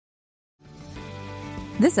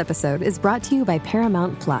This episode is brought to you by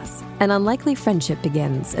Paramount Plus. An unlikely friendship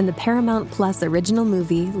begins in the Paramount Plus original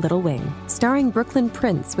movie Little Wing, starring Brooklyn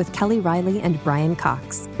Prince with Kelly Riley and Brian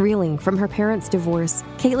Cox. Reeling from her parents' divorce,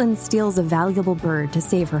 Caitlin steals a valuable bird to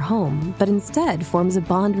save her home, but instead forms a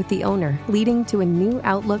bond with the owner, leading to a new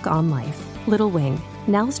outlook on life. Little Wing,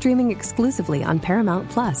 now streaming exclusively on Paramount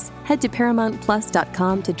Plus. Head to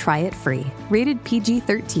ParamountPlus.com to try it free. Rated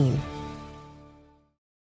PG-13.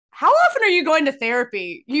 How often are you going to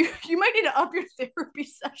therapy? You might need to up your therapy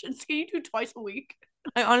sessions. Can you do twice a week?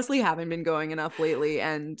 I honestly haven't been going enough lately,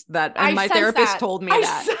 and my therapist told me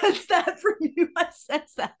that. I sense that from you. I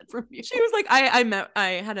sense that from you. She was like,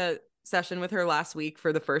 I had a session with her last week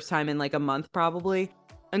for the first time in like a month probably,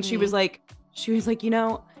 and she was like, you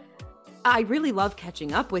know, I really love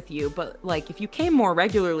catching up with you, but like if you came more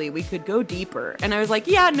regularly, we could go deeper. And I was like,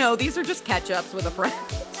 yeah, no, these are just catch-ups with a friend.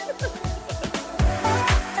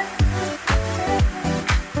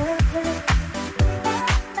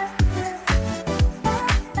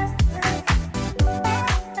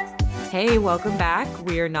 Hey, welcome back.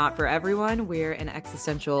 We're Not For Everyone. We're an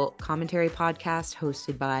existential commentary podcast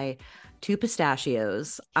hosted by two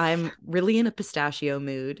pistachios. I'm really in a pistachio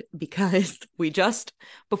mood because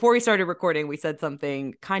before we started recording, we said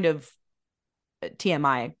something kind of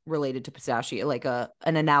TMI related to pistachio, like an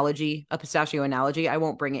analogy, a pistachio analogy. I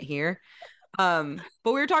won't bring it here. But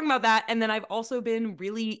we were talking about that. And then I've also been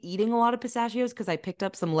really eating a lot of pistachios because I picked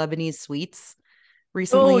up some Lebanese sweets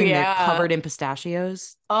recently, and they're covered in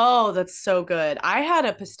pistachios. Oh, that's so good. I had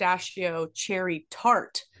a pistachio cherry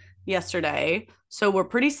tart yesterday, so we're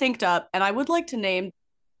pretty synced up. And I would like to name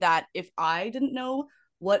that if I didn't know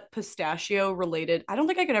what pistachio related, I don't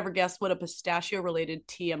think I could ever guess what a pistachio related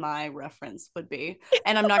TMI reference would be.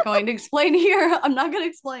 And I'm not going to explain here. I'm not going to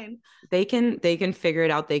explain. They can figure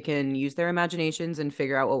it out. They can use their imaginations and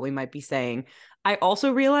figure out what we might be saying. I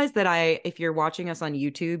also realized that if you're watching us on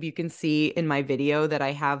YouTube, you can see in my video that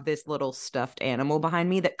I have this little stuffed animal behind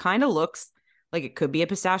me that kind of looks like it could be a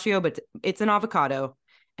pistachio, but it's an avocado,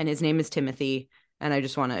 and his name is Timothy. And I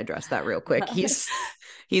just want to address that real quick.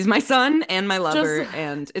 He's my son and my lover,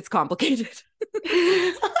 and it's complicated.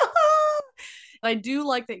 I do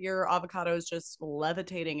like that your avocado is just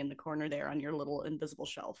levitating in the corner there on your little invisible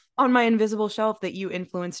shelf. On my invisible shelf that you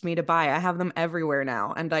influenced me to buy. I have them everywhere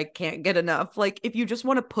now, and I can't get enough. Like, if you just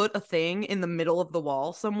want to put a thing in the middle of the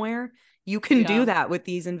wall somewhere, you can do that with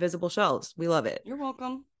these invisible shelves. We love it. You're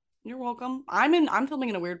welcome. You're welcome. I'm filming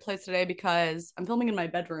in a weird place today because I'm filming in my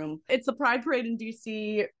bedroom. It's the Pride Parade in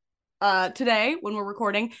DC today when we're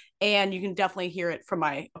recording, and you can definitely hear it from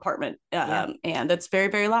my apartment. And it's very,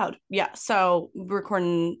 very loud. Yeah. So we're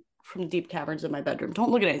recording from the deep caverns of my bedroom.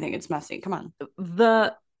 Don't look at anything. It's messy. Come on.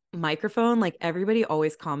 The microphone, like everybody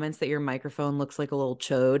always comments that your microphone looks like a little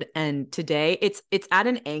chode, and today it's at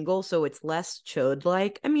an angle, so it's less chode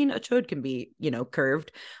like. I mean, a chode can be,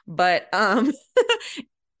 curved, but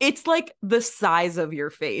it's like the size of your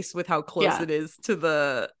face with how close it is to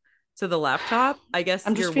the laptop. I guess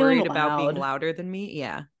I'm just worried about being louder than me.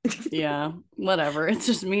 Yeah. Yeah, whatever. It's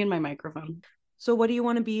just me and my microphone. So what do you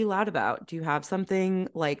want to be loud about? Do you have something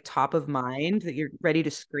like top of mind that you're ready to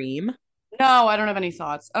scream? No, I don't have any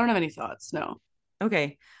thoughts. No.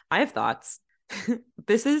 Okay. I have thoughts.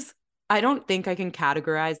 I don't think I can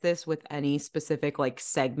categorize this with any specific like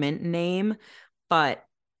segment name, but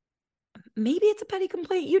maybe it's a petty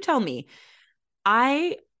complaint. You tell me.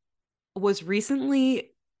 I was recently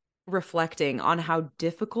reflecting on how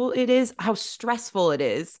difficult it is, how stressful it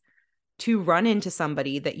is to run into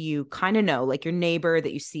somebody that you kind of know, like your neighbor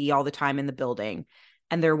that you see all the time in the building,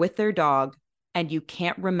 and they're with their dog, and you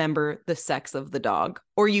can't remember the sex of the dog,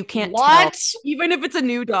 or you can't tell, even if it's a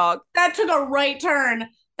new dog. That took a right turn.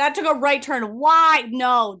 Why?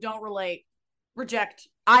 No, don't relate. Reject.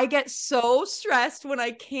 I get so stressed when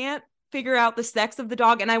I can't figure out the sex of the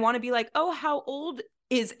dog, and I want to be like, oh, how old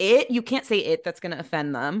is it? You can't say it. That's going to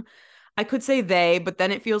offend them. I could say they, but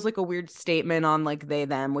then it feels like a weird statement on like they,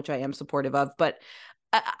 them, which I am supportive of. But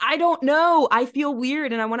I don't know. I feel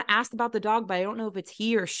weird, and I want to ask about the dog, but I don't know if it's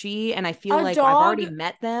he or she. And I feel like I've already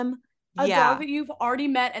met them. A dog that you've already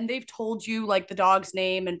met, and they've told you like the dog's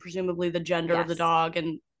name and presumably the gender of the dog.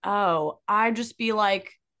 And I'd just be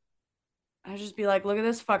like, look at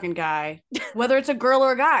this fucking guy. Whether it's a girl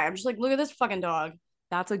or a guy, I'm just like, look at this fucking dog.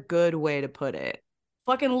 That's a good way to put it.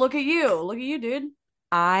 Fucking look at you, dude.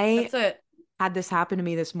 That's it. Had this happen to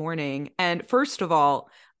me this morning. And first of all,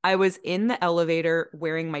 I was in the elevator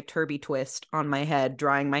wearing my Turby twist on my head,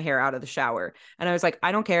 drying my hair out of the shower. And I was like,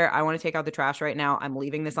 I don't care. I want to take out the trash right now. I'm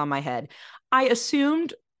leaving this on my head. I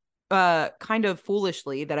assumed kind of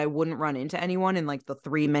foolishly that I wouldn't run into anyone in like the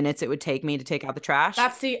 3 minutes it would take me to take out the trash.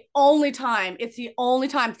 That's the only time. It's the only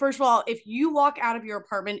time. First of all, if you walk out of your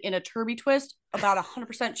apartment in a Turby twist, about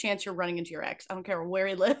 100% chance you're running into your ex. I don't care where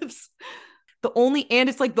he lives. And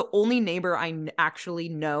it's like the only neighbor I actually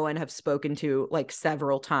know and have spoken to like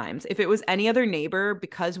several times. If it was any other neighbor,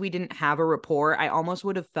 because we didn't have a rapport, I almost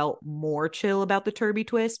would have felt more chill about the Turby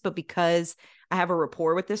twist. But because I have a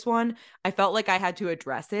rapport with this one, I felt like I had to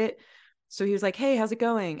address it. So he was like, "Hey, how's it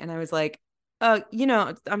going?" And I was like,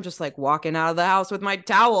 I'm just like walking out of the house with my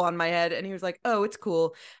towel on my head." And he was like, "Oh, it's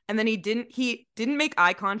cool." And then he didn't make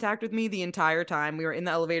eye contact with me the entire time. We were in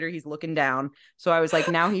the elevator. He's looking down. So I was like,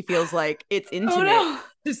 now he feels like it's intimate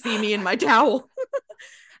to see me in my towel.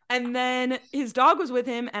 And then his dog was with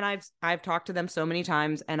him, and I've talked to them so many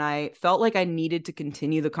times, and I felt like I needed to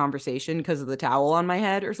continue the conversation because of the towel on my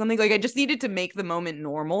head or something. Like I just needed to make the moment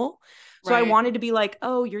normal. So I wanted to be like,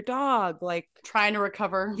 "Oh, your dog," like trying to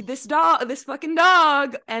recover this fucking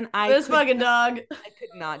dog. And I could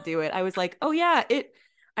not do it. I was like, "Oh yeah,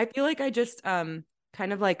 I feel like I just kind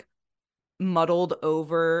of like muddled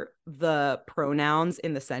over the pronouns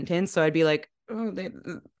in the sentence. So I'd be like, "Oh,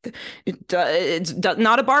 it's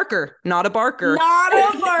not a barker, not a barker,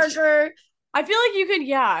 not a barker." I feel like you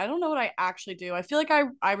could, I don't know what I actually do. I feel like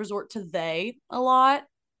I resort to they a lot.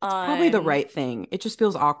 It's probably the right thing. It just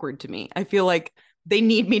feels awkward to me. I feel like they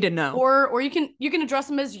need me to know. Or you can address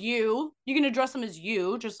them as you. You can address them as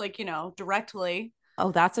you, just like, directly.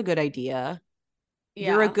 Oh, that's a good idea.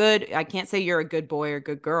 Yeah. I can't say you're a good boy or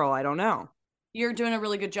good girl. I don't know. You're doing a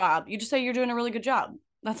really good job. You just say you're doing a really good job.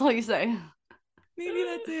 That's all you say. Maybe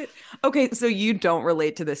that's it. Okay, so you don't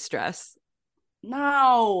relate to this stress.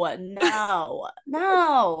 No. I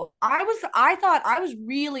thought I was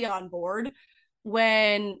really on board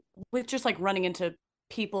with just like running into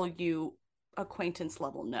people you acquaintance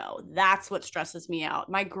level know. That's what stresses me out.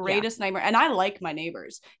 My greatest nightmare, and I like my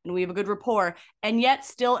neighbors and we have a good rapport, and yet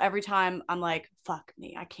still every time I'm like, fuck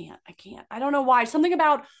me, I can't. I don't know why. Something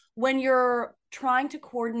about when you're trying to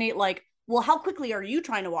coordinate, like, well, how quickly are you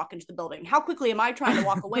trying to walk into the building? How quickly am I trying to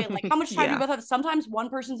walk away? Like, how much time do you both have? Sometimes one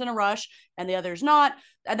person's in a rush and the other's not.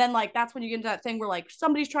 And then, like, that's when you get into that thing where, like,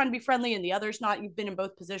 somebody's trying to be friendly and the other's not. You've been in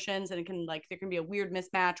both positions, and it can, like, there can be a weird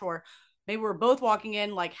mismatch. Or maybe we're both walking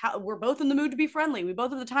in, like, we're both in the mood to be friendly. We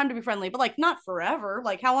both have the time to be friendly, but, like, not forever.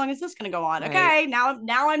 Like, how long is this going to go on? Right. Okay,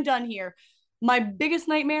 now I'm done here. My biggest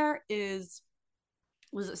nightmare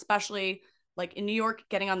was especially like in New York,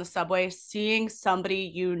 getting on the subway, seeing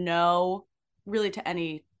somebody really to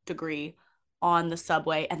any degree on the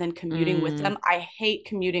subway, and then commuting with them. I hate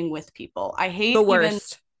commuting with people. I hate the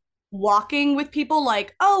worst. Even walking with people,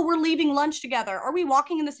 like, oh, we're leaving lunch together. Are we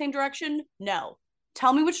walking in the same direction? No.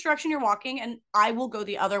 Tell me which direction you're walking and I will go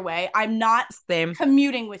the other way. I'm not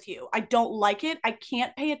commuting with you. I don't like it. I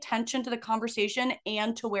can't pay attention to the conversation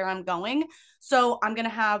and to where I'm going. So I'm going to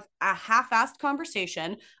have a half-assed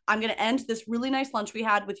conversation. I'm going to end this really nice lunch we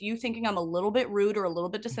had with you thinking I'm a little bit rude or a little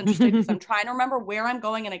bit disinterested because I'm trying to remember where I'm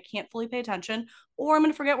going and I can't fully pay attention, or I'm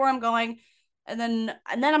going to forget where I'm going. And then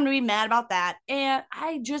I'm going to be mad about that. And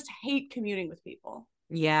I just hate commuting with people.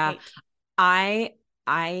 Yeah. I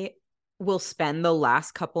will spend the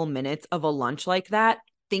last couple minutes of a lunch like that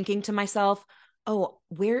thinking to myself, oh,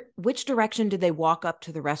 which direction did they walk up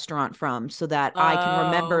to the restaurant from, so that I can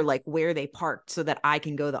remember like where they parked so that I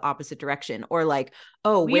can go the opposite direction, or like,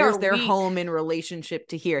 oh, where's their home in relationship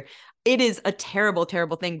to here. It is a terrible,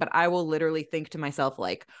 terrible thing, but I will literally think to myself,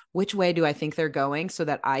 like, which way do I think they're going, so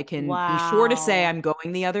that I can be sure to say I'm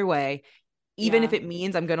going the other way, even if it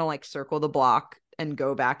means I'm going to like circle the block and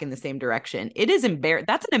go back in the same direction. It is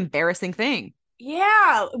that's an embarrassing thing.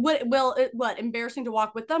 Yeah. What embarrassing to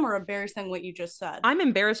walk with them, or embarrassing what you just said? I'm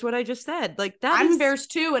embarrassed what I just said. Like I'm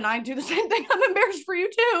embarrassed too, and I do the same thing. I'm embarrassed for you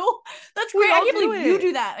too. That's great. I can't believe you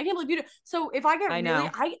do that. I can't believe you do. So if I get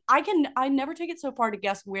I never take it so far to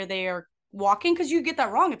guess where they are walking, because you get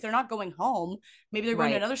that wrong. If they're not going home, maybe they're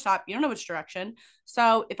going to another stop. You don't know which direction.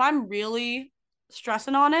 So if I'm really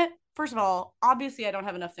stressing on it, first of all, obviously I don't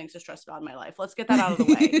have enough things to stress about in my life. Let's get that out of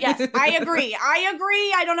the way. Yes, I agree.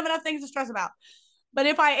 I don't have enough things to stress about. But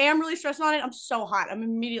if I am really stressing on it, I'm so hot. I'm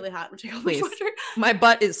immediately hot. I'm taking off my sweater. My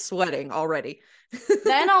butt is sweating already.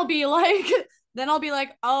 Then I'll be like,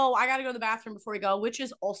 oh, I got to go to the bathroom before we go, which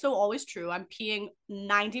is also always true. I'm peeing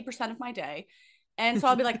 90% of my day. And so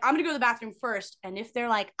I'll be like, I'm going to go to the bathroom first. And if they're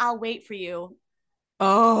like, I'll wait for you.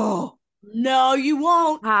 Oh, no, you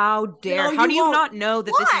won't. How dare. How do you not know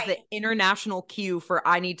that this is the international cue for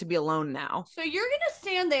I need to be alone now? So you're going to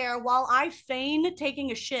stand there while I feign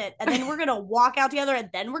taking a shit, and then we're going to walk out together, and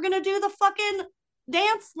then we're going to do the fucking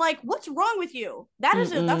dance. Like, what's wrong with you?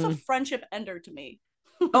 That's a friendship ender to me.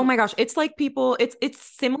 Oh my gosh, it's like people, it's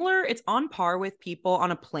similar, it's on par with people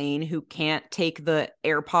on a plane who can't take the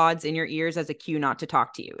AirPods in your ears as a cue not to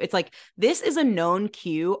talk to you. It's like, this is a known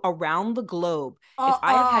cue around the globe. If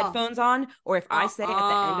I have headphones on, or if I say at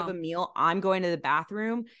the end of a meal, I'm going to the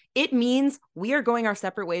bathroom, it means we are going our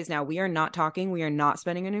separate ways now. We are not talking. We are not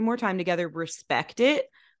spending any more time together. Respect it.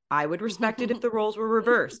 I would respect it if the roles were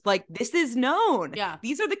reversed. Like, this is known. Yeah.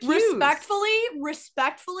 These are the cues.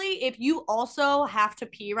 Respectfully, if you also have to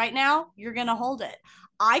pee right now, you're going to hold it.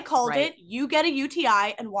 I called it. You get a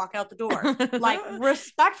UTI and walk out the door. Like,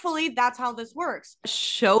 respectfully, that's how this works.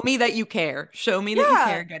 Show me that you care. Show me that you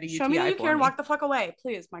care. Get a UTI. Show me that you care and walk the fuck away.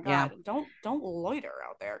 Please, my God. Yeah. Don't loiter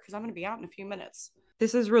out there, because I'm going to be out in a few minutes.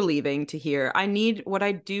 This is relieving to hear. What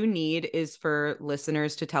I do need is for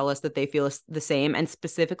listeners to tell us that they feel the same. And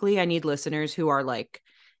specifically, I need listeners who are like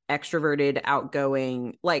extroverted,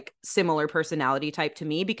 outgoing, like similar personality type to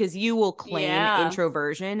me, because you will claim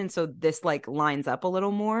introversion. And so this like lines up a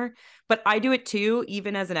little more, but I do it too,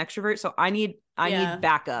 even as an extrovert. So I need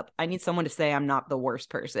backup. I need someone to say I'm not the worst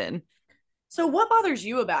person. So what bothers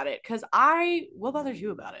you about it? What bothers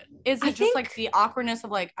you about it? Is it just like the awkwardness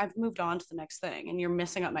of like, I've moved on to the next thing and you're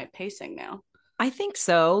messing up my pacing now? I think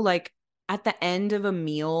so. Like at the end of a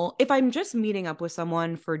meal, if I'm just meeting up with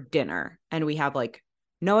someone for dinner and we have like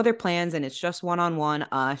no other plans and it's just one-on-one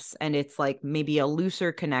us, and it's like maybe a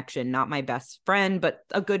looser connection, not my best friend, but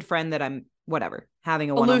a good friend that I'm having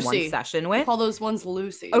a one-on-one session with. We call those ones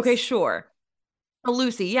Lucy's. Okay, sure. A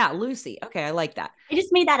Lucy. Yeah, Lucy. Okay, I like that. I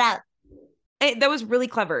just made that up. That was really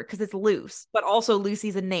clever because it's loose, but also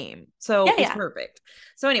Lucy's a name. So it's perfect.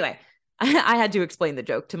 So anyway, I had to explain the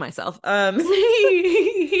joke to myself.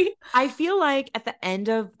 I feel like at the end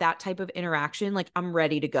of that type of interaction, like I'm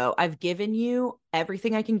ready to go. I've given you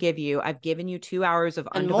everything I can give you. I've given you 2 hours of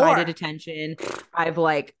undivided attention. I've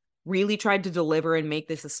like really tried to deliver and make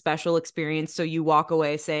this a special experience. So you walk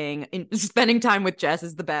away saying spending time with Jess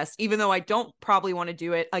is the best, even though I don't probably want to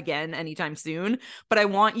do it again anytime soon, but I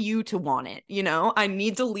want you to want it. You know, I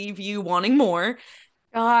need to leave you wanting more.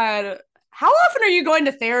 God, how often are you going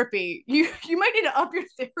to therapy? You might need to up your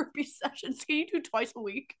therapy sessions. Can you do twice a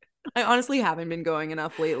week? I honestly haven't been going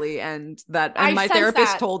enough lately, and my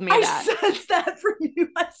therapist told me that. I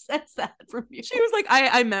sense that from you. She was like,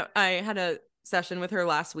 I had a session with her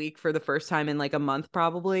last week for the first time in like a month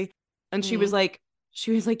probably, and she was like,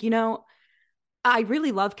 you know, I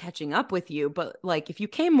really love catching up with you, but like if you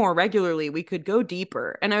came more regularly we could go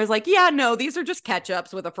deeper. And I was like, yeah, no, these are just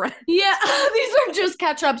catch-ups with a friend. Yeah, these are just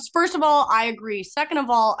catch-ups. First of all, I agree. Second of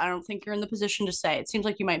all, I don't think you're in the position to say. It seems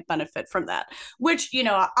like you might benefit from that, which, you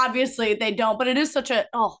know, obviously they don't, but it is such a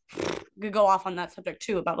could go off on that subject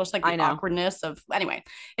too, about just like the awkwardness of, anyway,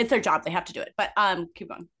 it's their job, they have to do it, but keep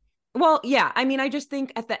going. Well, yeah, I mean, I just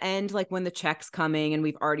think at the end, like when the check's coming and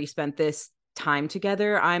we've already spent this time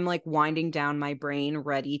together, I'm like winding down my brain,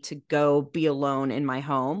 ready to go be alone in my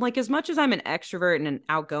home. Like as much as I'm an extrovert and an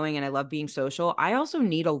outgoing and I love being social, I also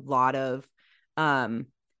need a lot of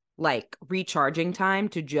like recharging time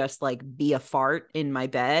to just like be a fart in my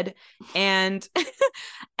bed. And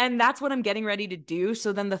and that's what I'm getting ready to do.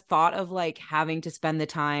 So then the thought of like having to spend the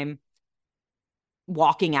time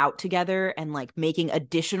walking out together and like making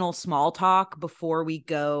additional small talk before we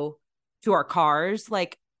go to our cars,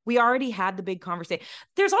 like we already had the big conversation.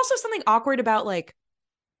 There's also something awkward about like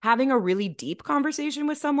having a really deep conversation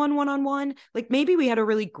with someone one-on-one. Like maybe we had a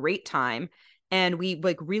really great time and we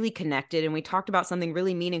like really connected and we talked about something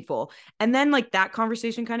really meaningful. And then like that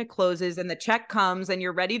conversation kind of closes and the check comes and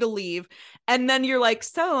you're ready to leave. And then you're like,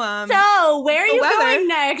 so where are you going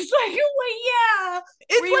next? Like, yeah.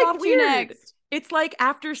 It's like weird. Next? It's like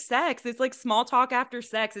after sex. It's like small talk after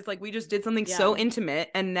sex. It's like we just did something so intimate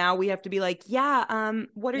and now we have to be like,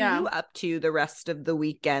 what are you up to the rest of the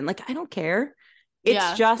weekend? Like, I don't care.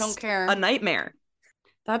 It's just don't care. A nightmare.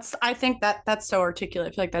 I think that's so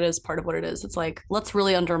articulate. I feel like that is part of what it is. It's like, let's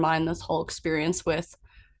really undermine this whole experience with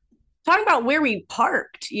talking about where we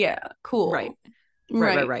parked. Yeah, cool. Right.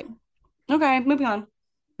 Okay, moving on.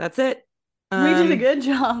 That's it. We did a good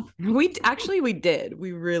job. We did.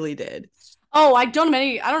 We really did. Oh, I don't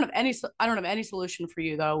have any solution for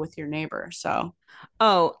you though with your neighbor. So,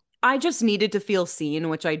 I just needed to feel seen,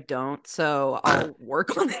 which I don't. So I'll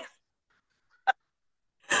work on it.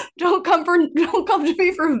 Don't come to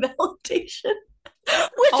me for validation.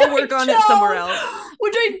 I'll work on it somewhere else.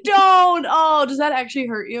 Which I don't. Oh, does that actually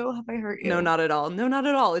hurt you? Have I hurt you? No, not at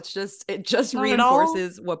all. It just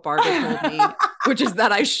reinforces what Barbara told me, which is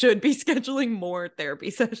that I should be scheduling more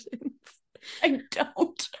therapy sessions. I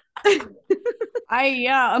don't.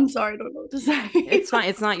 I'm sorry, I don't know what to say. It's fine.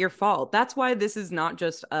 It's not your fault. That's why this is not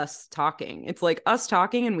just us talking. It's like us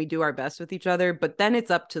talking and we do our best with each other, but then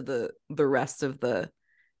it's up to the rest of the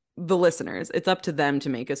listeners. It's up to them to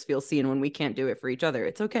make us feel seen when we can't do it for each other.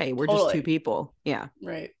 It's okay. We're just two people. Yeah.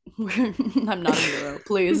 Right. I'm not a hero.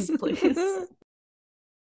 Please, please.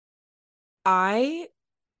 I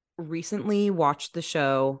recently watched the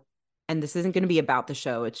show, and this isn't going to be about the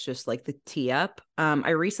show. It's just like the tee up. I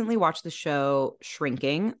recently watched the show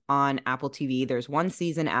Shrinking on Apple TV. There's one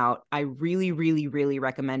season out. I really, really, really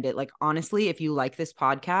recommend it. Like, honestly, if you like this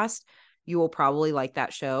podcast, you will probably like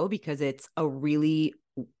that show because it's a really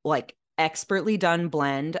like expertly done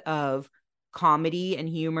blend of comedy and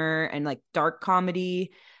humor and like dark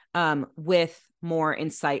comedy with more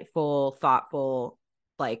insightful, thoughtful,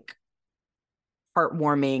 like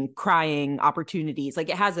heartwarming, crying opportunities. Like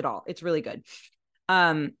it has it all. It's really good.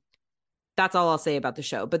 That's all I'll say about the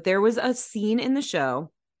show. But there was a scene in the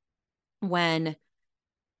show when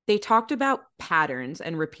they talked about patterns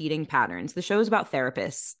and repeating patterns. The show is about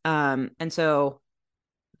therapists. And so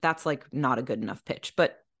that's like not a good enough pitch,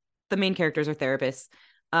 but the main characters are therapists.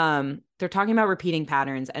 They're talking about repeating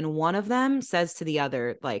patterns. And one of them says to the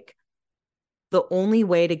other, like, the only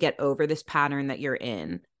way to get over this pattern that you're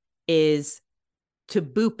in is to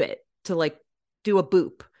boop it, to like do a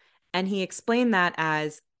boop. And he explained that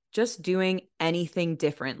as just doing anything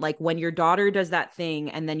different. Like when your daughter does that thing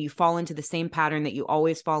and then you fall into the same pattern that you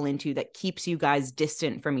always fall into that keeps you guys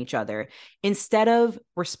distant from each other, instead of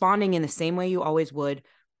responding in the same way you always would,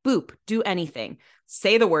 boop, do anything.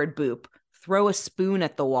 Say the word boop, throw a spoon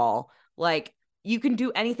at the wall. Like you can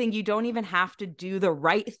do anything. You don't even have to do the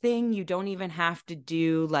right thing. You don't even have to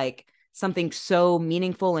do like something so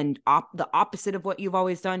meaningful and the opposite of what you've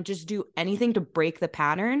always done. Just do anything to break the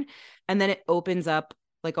pattern. And then it opens up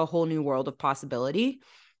like a whole new world of possibility.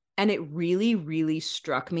 And it really, really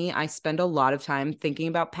struck me. I spend a lot of time thinking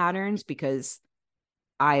about patterns because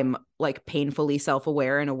I'm like painfully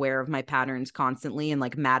self-aware and aware of my patterns constantly and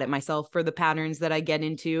like mad at myself for the patterns that I get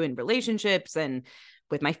into in relationships and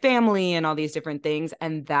with my family and all these different things.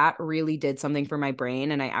 And that really did something for my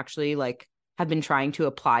brain. And I actually like have been trying to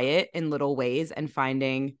apply it in little ways and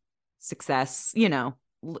finding success, you know,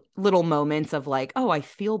 little moments of like, oh, I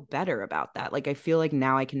feel better about that. Like, I feel like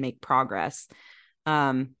now I can make progress.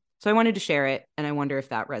 So I wanted to share it, and I wonder if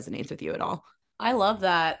that resonates with you at all. I love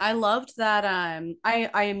that. I loved that.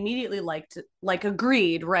 I immediately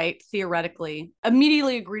agreed, right? Theoretically,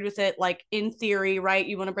 immediately agreed with it. Like in theory, right?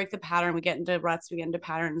 You want to break the pattern. We get into ruts, we get into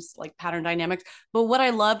patterns, like pattern dynamics. But what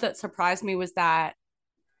I loved that surprised me was that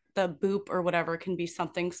the boop or whatever can be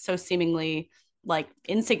something so seemingly like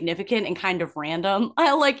insignificant and kind of random.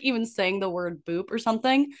 I like even saying the word boop or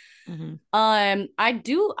something. Mm-hmm. I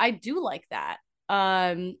do like that.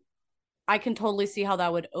 I can totally see how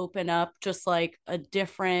that would open up just like a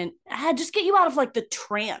different, just get you out of like the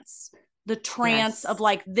trance yes. of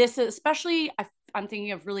like this, especially I'm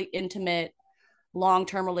thinking of really intimate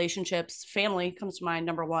long-term relationships. Family comes to mind,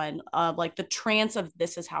 number one, of like the trance of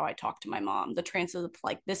this is how I talk to my mom, the trance of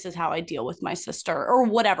like this is how I deal with my sister or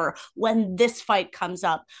whatever. When this fight comes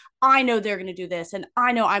up, I know they're going to do this and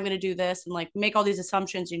I know I'm going to do this, and like make all these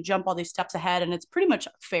assumptions and jump all these steps ahead, and it's pretty much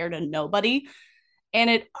fair to nobody.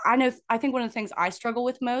 And I think one of the things I struggle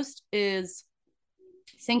with most is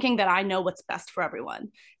thinking that I know what's best for everyone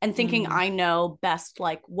and thinking I know best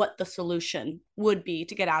like what the solution would be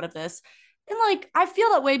to get out of this. And like I feel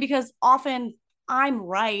that way because often I'm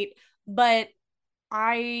right, but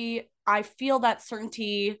I feel that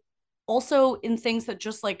certainty also in things that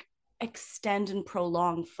just like extend and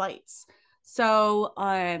prolong fights. So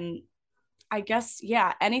I guess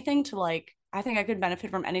yeah, anything to like, I think I could benefit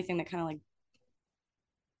from anything that kind of like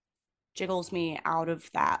jiggles me out of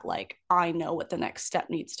that, like I know what the next step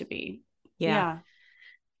needs to be. Yeah,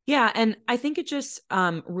 and I think it just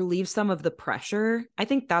relieves some of the pressure. I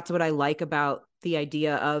think that's what I like about the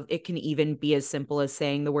idea of it can even be as simple as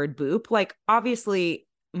saying the word boop. Like obviously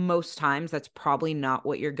most times that's probably not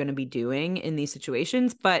what you're going to be doing in these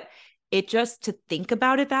situations, but it just to think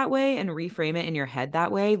about it that way and reframe it in your head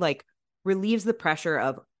that way like relieves the pressure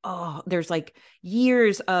of, oh, there's like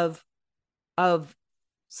years of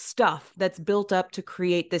stuff that's built up to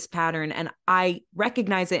create this pattern, and I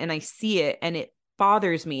recognize it and I see it and it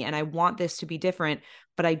bothers me and I want this to be different,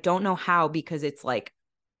 but I don't know how because it's like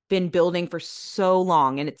been building for so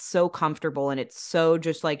long and it's so comfortable and it's so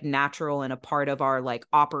just like natural and a part of our like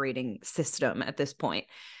operating system at this point.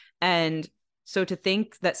 And so to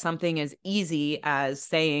think that something as easy as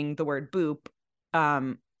saying the word boop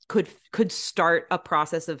could start a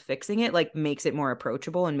process of fixing it, like makes it more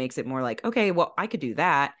approachable and makes it more like, okay, well, I could do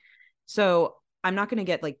that. So I'm not going to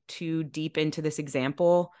get like too deep into this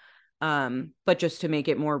example. But just to make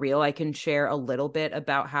it more real, I can share a little bit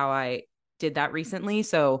about how I did that recently.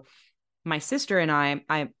 So my sister and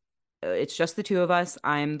I it's just the two of us.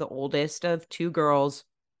 I'm the oldest of two girls.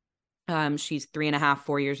 She's 3.5,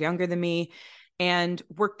 4 years younger than me. And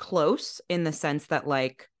we're close in the sense that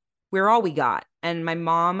like we're all we got. And my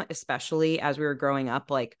mom, especially as we were growing up,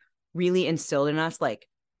 like really instilled in us, like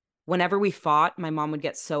whenever we fought, my mom would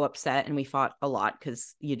get so upset, and we fought a lot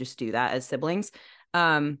because you just do that as siblings.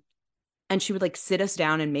 And she would like sit us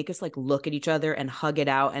down and make us like look at each other and hug it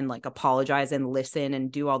out and like apologize and listen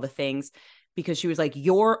and do all the things, because she was like,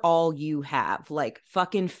 you're all you have. Like,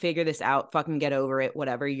 fucking figure this out, fucking get over it,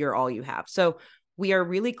 whatever, you're all you have. So we are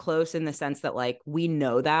really close in the sense that like we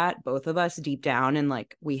know that, both of us deep down, and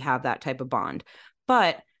like we have that type of bond.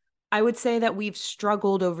 But I would say that we've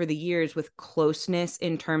struggled over the years with closeness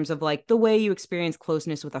in terms of like the way you experience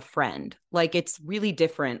closeness with a friend. Like it's really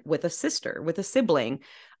different with a sister, with a sibling.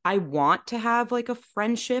 I want to have like a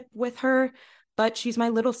friendship with her, but she's my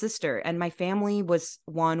little sister. And my family was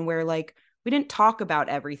one where like we didn't talk about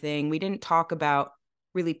everything. We didn't talk about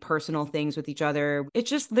really personal things with each other. It's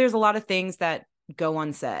just there's a lot of things that go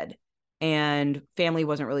unsaid, and family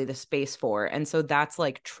wasn't really the space for. And so that's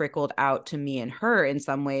like trickled out to me and her in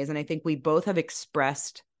some ways. And I think we both have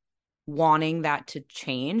expressed wanting that to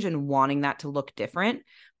change and wanting that to look different,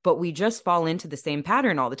 but we just fall into the same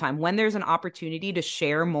pattern all the time. When there's an opportunity to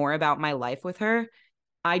share more about my life with her,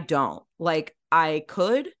 I don't. Like I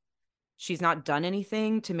could. She's not done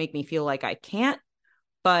anything to make me feel like I can't,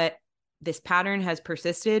 but this pattern has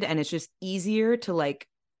persisted, and it's just easier to like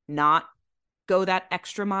not go that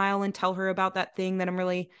extra mile and tell her about that thing that I'm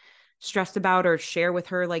really stressed about, or share with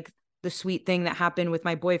her like the sweet thing that happened with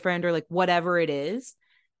my boyfriend, or like whatever it is.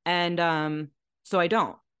 And so I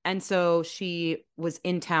don't. And so she was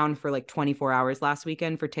in town for like 24 hours last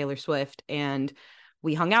weekend for Taylor Swift, and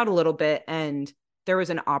we hung out a little bit, and there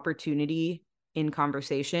was an opportunity in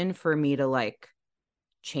conversation for me to like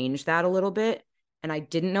change that a little bit. And I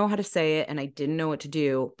didn't know how to say it, and I didn't know what to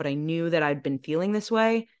do, but I knew that I'd been feeling this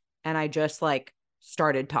way. And I just like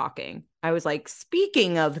started talking. I was like,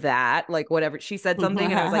 speaking of that, like whatever, she said something,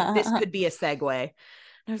 and I was like, this could be a segue. And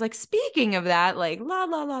I was like, speaking of that, like la,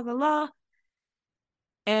 la, la, la, la.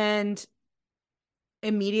 And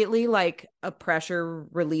immediately like a pressure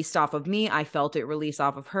released off of me. I felt it release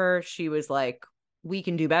off of her. She was like, we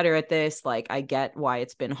can do better at this. Like, I get why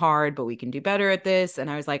it's been hard, but we can do better at this.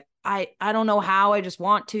 And I was like, I don't know how, I just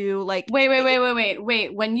want to. Like,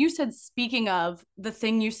 wait. When you said speaking of, the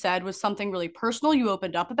thing you said was something really personal you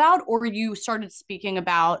opened up about, or you started speaking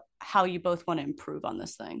about how you both want to improve on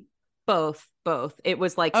this thing? Both. It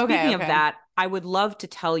was like, speaking of that, I would love to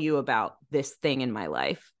tell you about this thing in my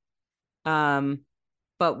life.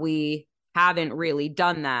 But we haven't really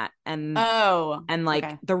done that. And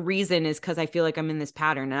the reason is because I feel like I'm in this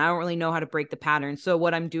pattern, and I don't really know how to break the pattern. So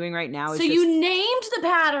what I'm doing right now is you named the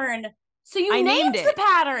pattern. You named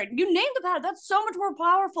the pattern. That's so much more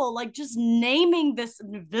powerful. Like just naming this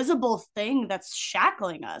invisible thing that's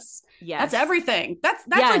shackling us. Yes. That's everything. That's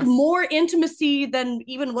like more intimacy than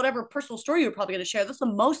even whatever personal story you're probably going to share. That's the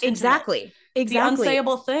most intimate, exactly the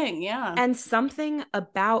unsayable thing. Yeah. And something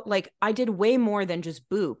about like, I did way more than just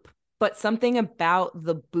Boop, but something about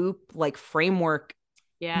the Boop like framework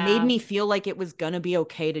made me feel like it was going to be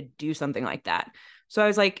okay to do something like that. So I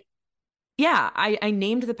was like, yeah, I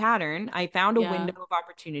named the pattern. I found a window of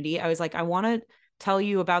opportunity. I was like, I want to tell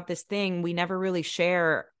you about this thing we never really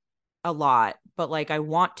share a lot, but like I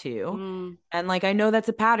want to. And like I know that's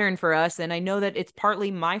a pattern for us, and I know that it's partly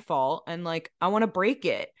my fault, and like I want to break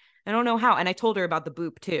it. I don't know how. And I told her about the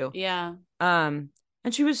Boop too. Yeah. And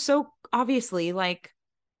she was so obviously like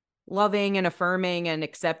loving and affirming and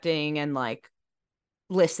accepting, and like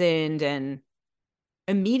listened. And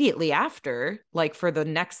immediately after, like for the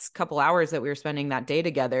next couple hours that we were spending that day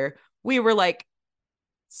together, we were like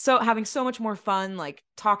so having so much more fun, like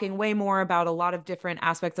talking way more about a lot of different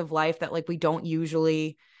aspects of life that like we don't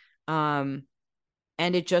usually. And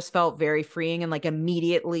it just felt very freeing. And like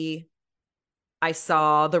immediately I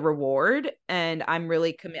saw the reward, and I'm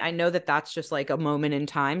really I know that that's just like a moment in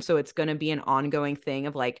time. So it's going to be an ongoing thing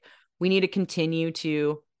of like, we need to continue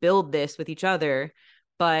to build this with each other.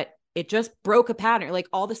 But it just broke a pattern. Like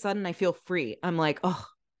all of a sudden I feel free. I'm like, oh,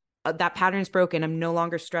 that pattern's broken. I'm no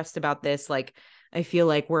longer stressed about this. Like, I feel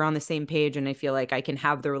like we're on the same page, and I feel like I can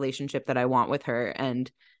have the relationship that I want with her. And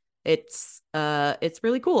it's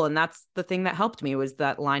really cool. And that's the thing that helped me, was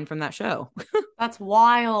that line from that show. That's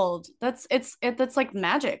wild. That's like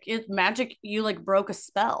magic. It's magic. You like broke a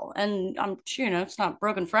spell, and I'm sure, it's not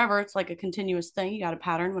broken forever. It's like a continuous thing. You got a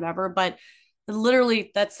pattern, whatever. But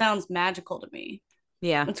Literally, that sounds magical to me.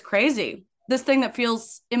 Yeah. It's crazy. This thing that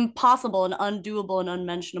feels impossible and undoable and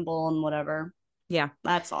unmentionable and whatever. Yeah.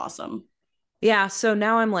 That's awesome. Yeah. So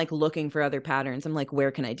now I'm like looking for other patterns. I'm like,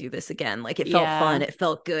 where can I do this again? Like it felt fun. Yeah. It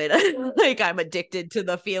felt good. Like I'm addicted to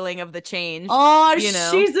the feeling of the change. Oh, You know?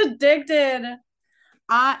 she's addicted.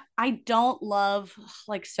 I don't love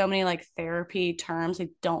like so many like therapy terms. I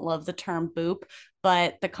don't love the term boop,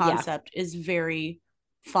 but the Yeah. concept is very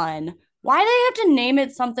fun. Why do they have to name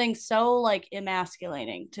it something so like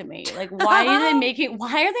emasculating to me? Like why are they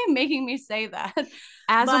making me say that?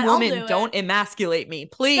 As a But I'll woman, do don't it. emasculate me,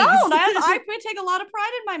 please. Don't. I take a lot of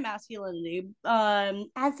pride in my masculinity,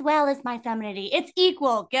 as well as my femininity. It's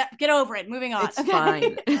equal. Get over it. Moving on. It's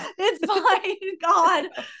fine. It's fine. God.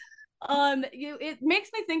 It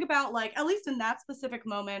makes me think about like at least in that specific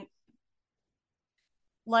moment,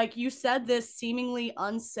 like you said this seemingly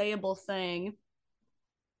unsayable thing,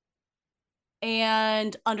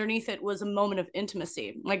 and underneath it was a moment of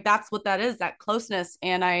intimacy. Like that's what that is, that closeness.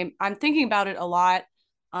 And I'm thinking about it a lot.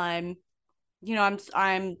 I'm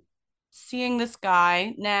I'm seeing this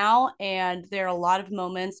guy now, and there are a lot of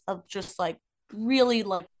moments of just like really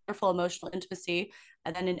like wonderful emotional intimacy.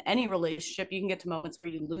 And then in any relationship, you can get to moments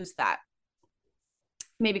where you lose that.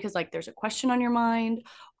 Maybe because like there's a question on your mind,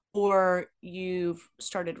 or you've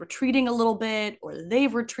started retreating a little bit, or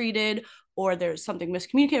they've retreated, or there's something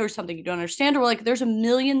miscommunicated, or something you don't understand, or like there's a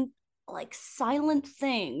million like silent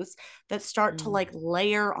things that start to like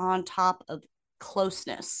layer on top of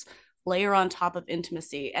closeness, layer on top of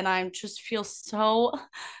intimacy. And I just feel so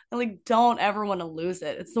I like don't ever want to lose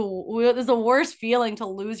it. It's the worst feeling to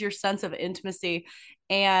lose your sense of intimacy.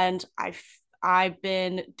 And I've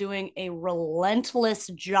been doing a relentless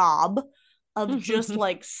job of just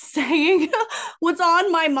like saying what's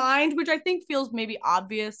on my mind, which I think feels maybe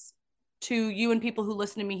obvious to you and people who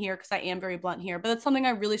listen to me here, because I am very blunt here, but it's something I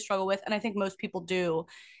really struggle with. And I think most people do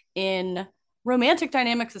in romantic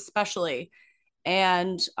dynamics, especially.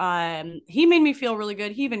 And he made me feel really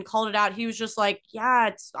good. He even called it out. He was just like, yeah,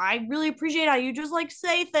 I really appreciate how you just like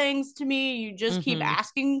say things to me. You just keep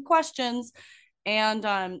asking questions.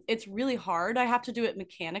 And it's really hard. I have to do it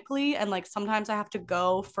mechanically, and like sometimes I have to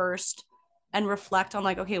go first and reflect on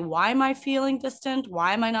like, okay, why am I feeling distant?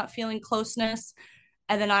 Why am I not feeling closeness?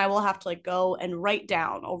 And then I will have to like go and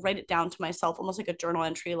I'll write it down to myself, almost like a journal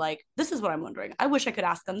entry, like, this is what I'm wondering. I wish I could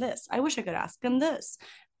ask them this. I wish I could ask them this.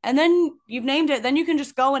 And then you've named it, then you can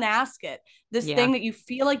just go and ask it. This thing that you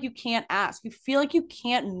feel like you can't ask, you feel like you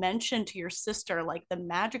can't mention to your sister, like the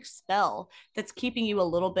magic spell that's keeping you a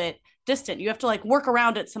little bit distant. You have to like work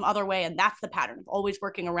around it some other way. And that's the pattern of always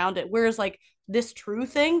working around it. Whereas like this true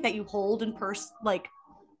thing that you hold in person, like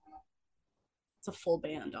it's a full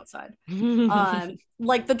band outside.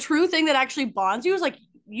 Like the true thing that actually bonds you is like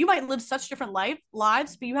you might live such different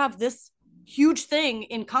lives, but you have this huge thing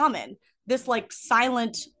in common. This like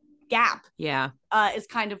silent gap is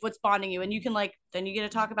kind of what's bonding you, and you can like then you get to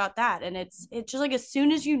talk about that. And it's just like as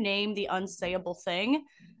soon as you name the unsayable thing,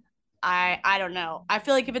 I don't know, I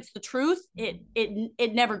feel like if it's the truth,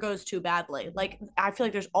 it never goes too badly. Like I feel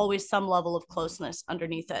like there's always some level of closeness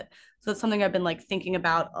underneath it. So that's something I've been like thinking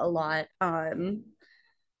about a lot.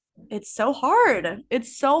 It's so hard.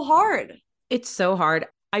 It's so hard. It's so hard.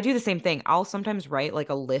 I do the same thing. I'll sometimes write like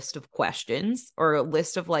a list of questions or a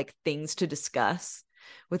list of like things to discuss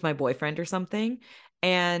with my boyfriend or something.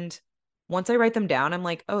 And once I write them down, I'm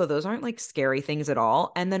like, oh, those aren't like scary things at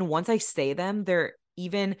all. And then once I say them,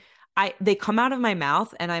 they come out of my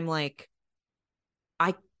mouth and I'm like,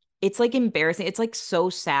 it's like embarrassing. It's like so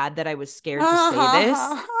sad that I was scared to say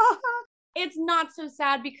this. It's not so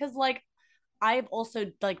sad because like I've also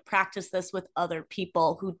like practiced this with other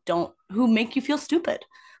people who make you feel stupid,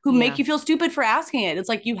 make you feel stupid for asking it. It's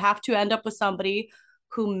like you have to end up with somebody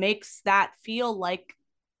who makes that feel like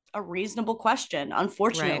a reasonable question.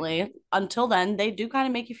 Unfortunately, until then, they do kind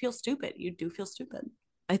of make you feel stupid. You do feel stupid.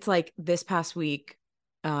 It's like this past week,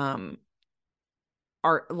 our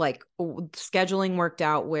like scheduling worked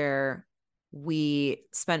out where we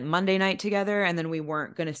spent Monday night together and then we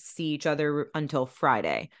weren't going to see each other until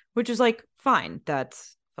Friday, which is like fine.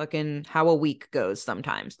 That's fucking how a week goes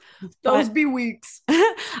sometimes. Those be weeks.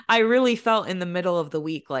 I really felt in the middle of the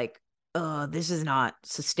week like, oh, this is not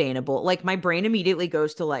sustainable. Like my brain immediately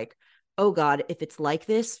goes to like, oh God, if it's like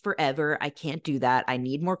this forever, I can't do that. I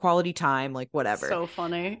need more quality time, like whatever. So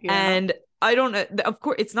funny. Yeah. And I don't know. Of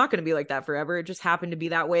course, it's not going to be like that forever. It just happened to be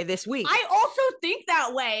that way this week. I also think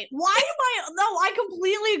that way. Why am I? No, I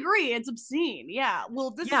completely agree. It's obscene. Yeah. Well,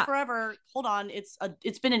 this is forever. Hold on.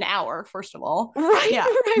 It's been an hour, first of all. Right. Yeah.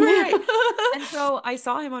 Right. And so I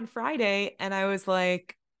saw him on Friday and I was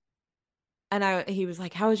like, he was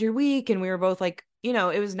like, how was your week? And we were both like, you know,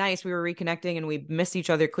 it was nice. We were reconnecting and we missed each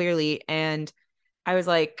other clearly. And I was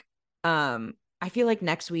like, I feel like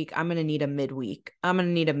next week I'm gonna need a midweek. I'm gonna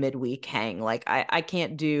need a midweek hang. Like I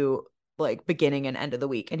can't do like beginning and end of the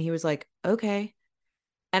week. And he was like, okay.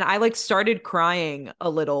 And I like started crying a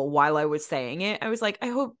little while I was saying it. I was like, I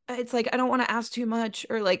hope it's like, I don't want to ask too much,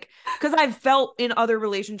 or like, because I've felt in other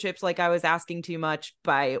relationships like I was asking too much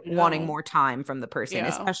by wanting more time from the person,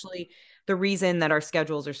 especially the reason that our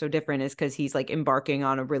schedules are so different is because he's like embarking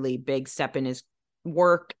on a really big step in his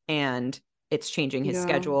work and it's changing his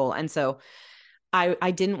schedule. And so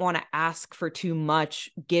I didn't want to ask for too much,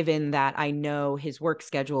 given that I know his work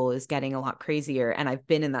schedule is getting a lot crazier. And I've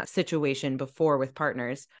been in that situation before with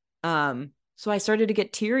partners. So I started to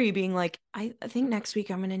get teary being like, I think next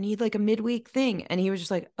week I'm going to need like a midweek thing. And he was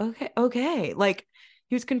just like, okay. Like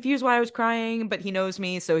he was confused why I was crying, but he knows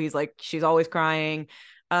me. So he's like, she's always crying.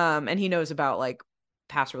 And he knows about like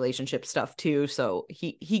past relationship stuff too. So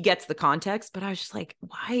he gets the context, but I was just like,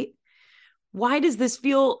 why does this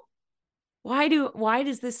feel, why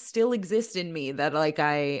does this still exist in me that like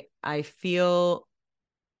I feel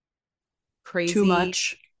crazy too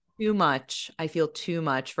much. I feel too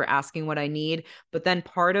much for asking what I need. But then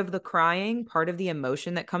part of the crying, part of the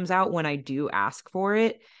emotion that comes out when I do ask for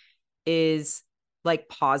it is like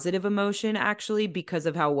positive emotion, actually, because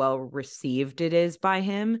of how well received it is by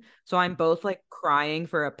him. So I'm both like crying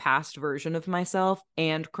for a past version of myself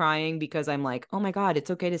and crying because I'm like, oh my God,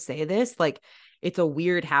 it's okay to say this. Like it's a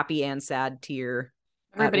weird happy and sad tear.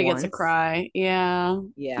 Everybody gets a cry. Yeah.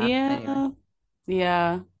 Anyway.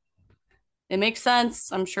 Yeah. It makes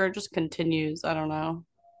sense. I'm sure it just continues. I don't know.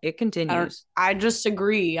 It continues. I just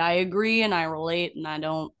agree. I agree and I relate and I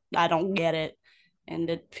don't get it. And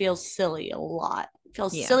it feels silly a lot. It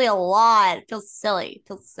feels silly a lot. It feels silly. It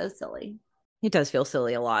feels so silly. It does feel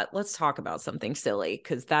silly a lot. Let's talk about something silly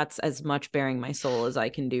because that's as much bearing my soul as I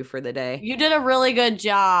can do for the day. You did a really good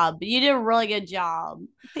job.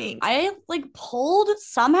 Thanks. I like pulled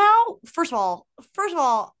somehow. First of all,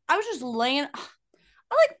 I was just laying.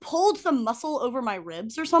 I like pulled some muscle over my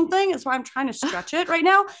ribs or something. That's why I'm trying to stretch it right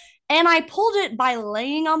now. And I pulled it by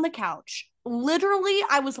laying on the couch. Literally,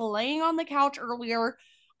 I was laying on the couch earlier.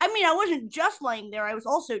 I mean, I wasn't just laying there. I was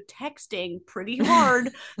also texting pretty hard.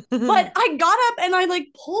 But I got up and I like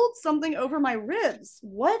pulled something over my ribs.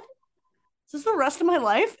 What? Is this the rest of my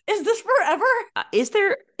life? Is this forever?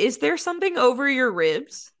 Is there something over your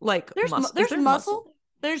ribs? Like there's muscle.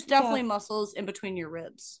 There's definitely muscles in between your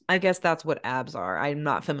ribs. I guess that's what abs are. I'm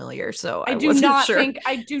not familiar, so I do not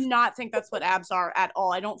think that's what abs are at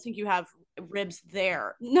all. I don't think you have ribs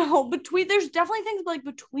there. No, there's definitely things like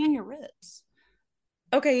between your ribs.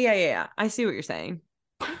 Okay, yeah. I see what you're saying.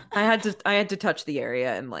 I had to touch the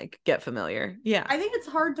area and like get familiar. Yeah. I think it's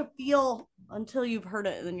hard to feel until you've heard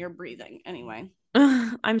it and you're breathing anyway.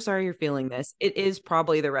 I'm sorry you're feeling this. It is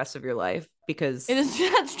probably the rest of your life because it is.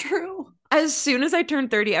 That's true. As soon as I turned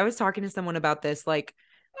 30, I was talking to someone about this. Like,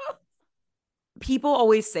 people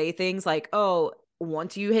always say things like, oh,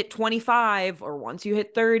 once you hit 25 or once you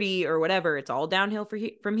hit 30 or whatever, it's all downhill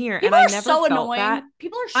from here. People and I never so felt annoying. That.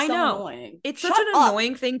 People are so I know. Annoying. It's such an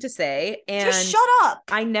annoying thing to say. And just shut up.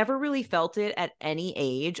 I never really felt it at any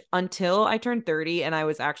age until I turned 30 and I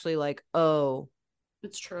was actually like, oh,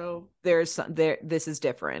 it's true. This is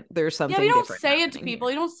different. There's something. Yeah, you don't say it to people.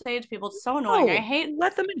 You don't say it to people. It's so annoying. I hate.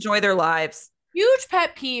 Let them enjoy their lives. Huge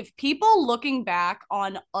pet peeve. People looking back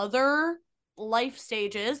on other life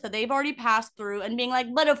stages that they've already passed through and being like,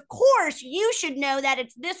 but of course you should know that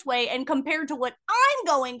it's this way. And compared to what I'm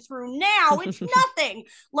going through now, it's nothing.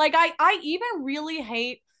 Like I even really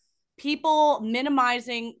hate people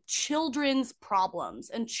minimizing children's problems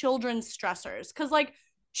and children's stressors. Cause like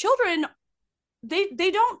children, they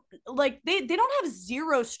don't have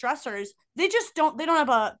zero stressors. They don't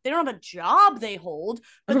have a job they hold,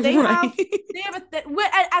 but they have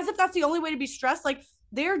as if that's the only way to be stressed. Like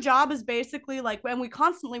their job is basically like, when we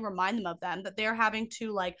constantly remind them of them that they're having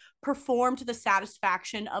to like perform to the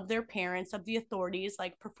satisfaction of their parents, of the authorities,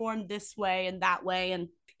 like perform this way and that way. And,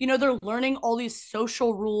 you know, they're learning all these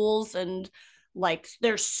social rules and like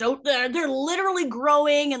they're literally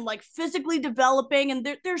growing and like physically developing.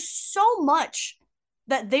 And there's so much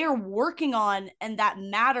that they're working on and that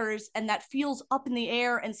matters and that feels up in the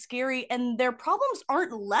air and scary. And their problems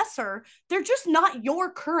aren't lesser. They're just not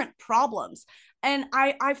your current problems. And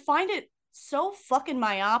I find it so fucking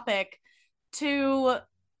myopic to,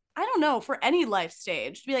 I don't know, for any life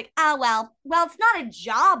stage to be like, oh, well, it's not a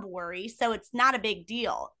job worry, so it's not a big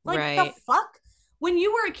deal. Like, the fuck? When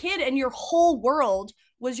you were a kid and your whole world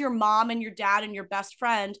was your mom and your dad and your best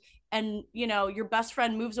friend, and your best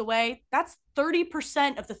friend moves away, that's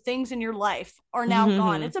 30% of the things in your life are now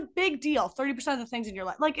gone. It's a big deal. 30% of the things in your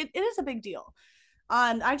life, like it is a big deal.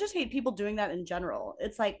 I just hate people doing that in general.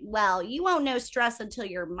 It's like, well, you won't know stress until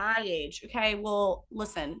you're my age. Okay, well,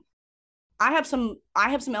 listen, I have some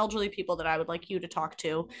elderly people that I would like you to talk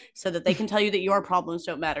to so that they can tell you that your problems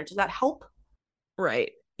don't matter. Does that help?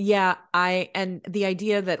 Right. Yeah, and the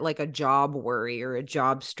idea that like a job worry or a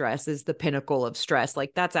job stress is the pinnacle of stress,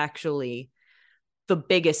 like that's actually the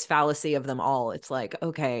biggest fallacy of them all. It's like,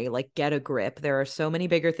 okay, like get a grip. There are so many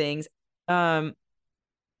bigger things.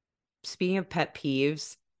 Speaking of pet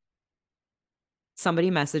peeves, somebody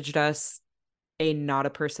messaged us a not a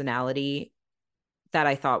personality that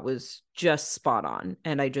I thought was just spot on,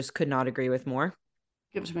 and I just could not agree with more.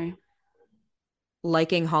 Give it to me.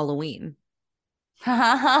 Liking Halloween.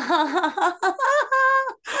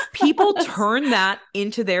 People turn that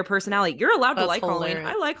into their personality. You're allowed to like hilarious.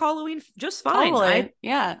 Halloween. I like Halloween just fine. Totally.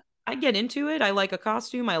 I get into it. I like a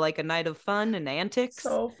costume. I like a night of fun and antics.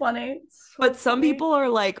 So funny. But some people are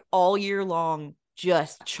like all year long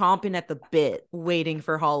just chomping at the bit waiting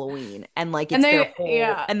for Halloween, and like it's their whole,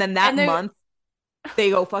 and then that month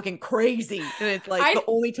they go fucking crazy, and it's like the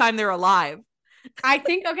only time they're alive. I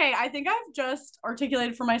think I've just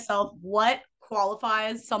articulated for myself what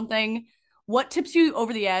qualifies something, what tips you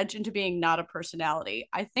over the edge into being not a personality.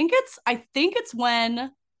 I think it's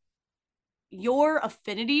when your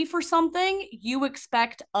affinity for something, you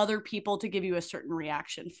expect other people to give you a certain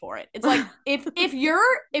reaction for it. It's like if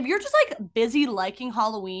you're just like busy liking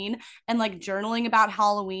Halloween and like journaling about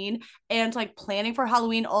Halloween and like planning for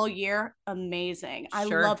Halloween all year, amazing.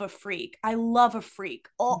 Sure. I love a freak.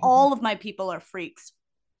 All of my people are freaks.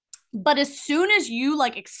 But as soon as you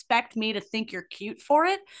like expect me to think you're cute for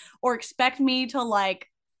it, or expect me to like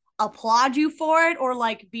applaud you for it, or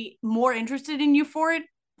like be more interested in you for it,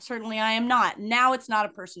 certainly I am not. Now it's not a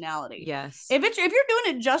personality. Yes. If you're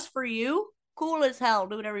doing it just for you, cool as hell.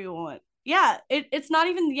 Do whatever you want. Yeah. It's not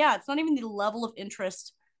even the level of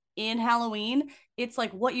interest in Halloween. It's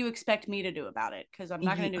like what you expect me to do about it, because I'm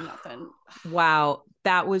not going to do nothing. Wow.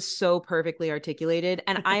 That was so perfectly articulated.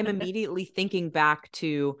 And I'm immediately thinking back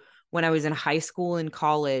to when I was in high school and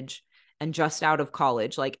college and just out of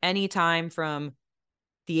college, like anytime from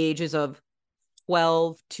the ages of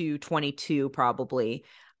 12 to 22, probably.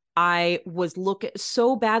 I was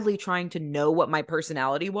so badly trying to know what my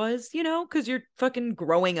personality was, because you're fucking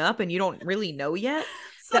growing up and you don't really know yet.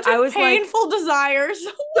 Such a painful desire.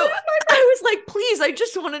 So I was like, please, I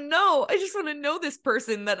just want to know. I just want to know this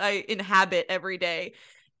person that I inhabit every day.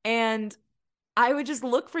 And I would just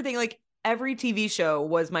look for things like every TV show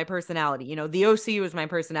was my personality. The OC was my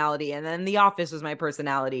personality, and then The Office was my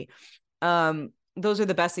personality. Those are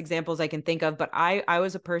the best examples I can think of, but I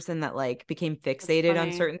was a person that like became fixated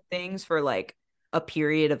on certain things for like a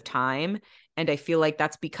period of time, and I feel like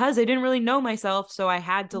that's because I didn't really know myself, so I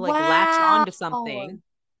had to like latch on to something.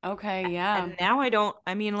 Okay, yeah. And now I don't.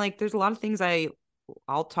 I mean, like there's a lot of things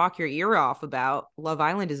I'll talk your ear off about. Love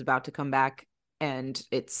Island is about to come back, and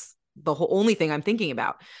it's the only thing I'm thinking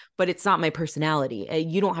about, but it's not my personality.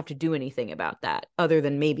 You don't have to do anything about that other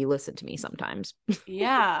than maybe listen to me sometimes.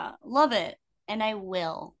 Yeah, love it. And I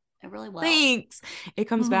will. I really will. Thanks. It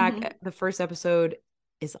comes back. The first episode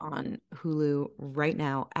is on Hulu right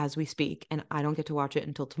now as we speak. And I don't get to watch it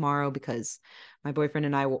until tomorrow because my boyfriend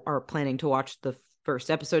and I are planning to watch the first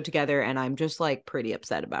episode together. And I'm just like pretty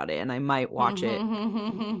upset about it. And I might watch it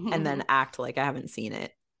and then act like I haven't seen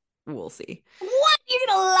it. We'll see. What? You're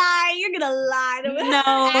gonna lie to me. No.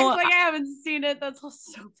 Act like I haven't seen it. That's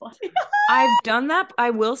so funny. I've done that.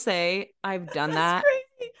 I will say I've done that.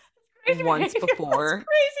 Crazy once behavior. before. That's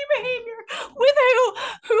crazy behavior. With who?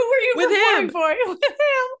 Who were you performing for? With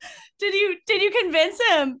him. Did you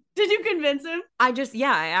convince him?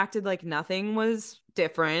 I acted like nothing was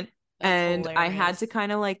different. That's and hilarious. I had to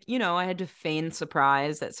kind of like, I had to feign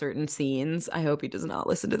surprise at certain scenes. I hope he does not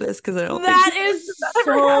listen to this because I don't that is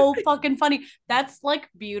so fucking funny. That's like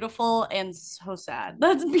beautiful and so sad.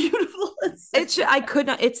 That's beautiful. I could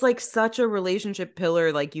not. It's like such a relationship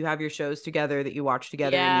pillar. Like you have your shows together that you watch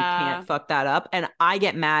together and you can't fuck that up. And I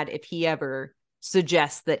get mad if he ever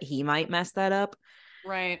suggests that he might mess that up.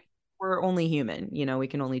 Right. We're only human. We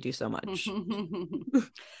can only do so much.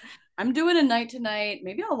 I'm doing a night tonight.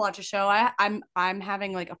 Maybe I'll watch a show. I'm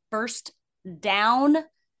having like a first down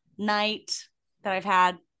night that I've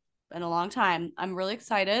had in a long time. I'm really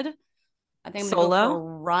excited. I think I'm gonna go for a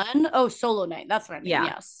run. Oh, solo night. That's what I mean. Yeah.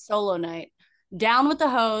 Yes, solo night. Down with the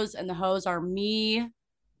hose, and the hose are me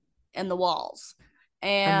and the walls.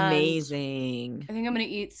 And Amazing. I think I'm gonna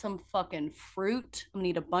eat some fucking fruit. I'm gonna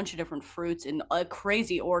eat a bunch of different fruits in a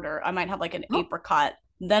crazy order. I might have like an Oh, apricot,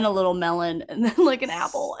 then a little melon, and then like an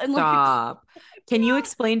apple, and like stop. Can you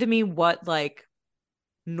explain to me what like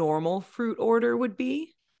normal fruit order would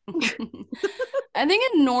be? I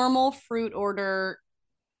think a normal fruit order,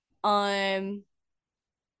 um,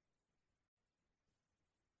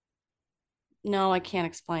 no, I can't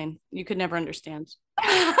explain. You could never understand.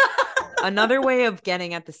 Another way of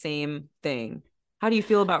getting at the same thing. How do you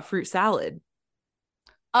feel about fruit salad?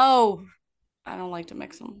 Oh, I don't like to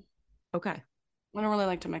mix them. Okay. I don't really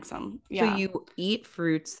like to mix them. So Yeah. you eat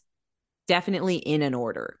fruits definitely in an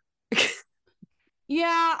order.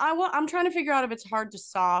 Yeah, I'm trying to figure out if it's hard to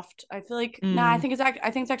soft. I feel like I Mm. think I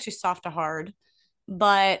think it's actually soft to hard.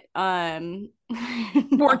 But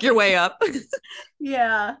Work your way up.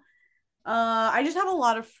 yeah. I just have a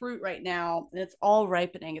lot of fruit right now, and it's all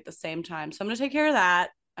ripening at the same time. So I'm gonna take care of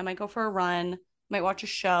that. I might go for a run, might watch a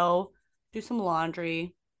show, do some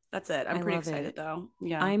laundry. That's it. I'm I pretty love excited it. though.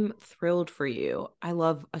 Yeah. I'm thrilled for you. I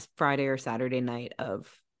love a Friday or Saturday night of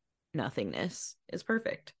nothingness. It's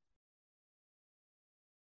perfect.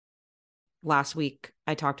 Last week,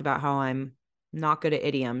 I talked about how I'm not good at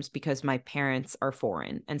idioms because my parents are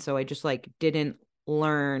foreign. And so I just like didn't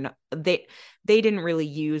learn they didn't really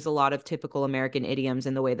use a lot of typical American idioms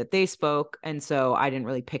in the way that they spoke. And so I didn't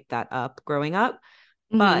really pick that up growing up.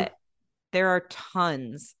 Mm-hmm. But there are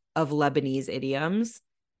tons of Lebanese idioms.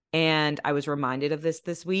 And I was reminded of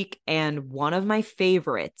this week. And one of my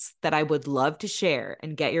favorites that I would love to share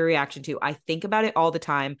and get your reaction to, I think about it all the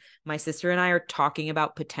time. My sister and I are talking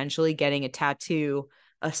about potentially getting a tattoo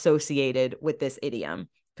associated with this idiom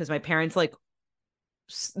because my parents, like,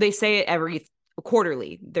 they say it every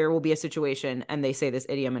quarterly. There will be a situation and they say this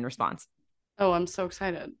idiom in response. Oh, I'm so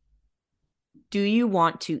excited. Do you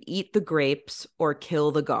want to eat the grapes or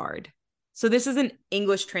kill the guard? So this is an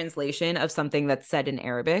English translation of something that's said in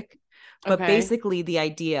Arabic. But Okay. basically the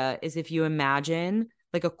idea is if you imagine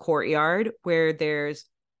like a courtyard where there's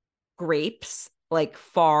grapes like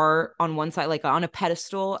far on one side, like on a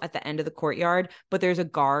pedestal at the end of the courtyard, but there's a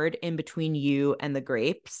guard in between you and the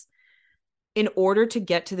grapes. In order to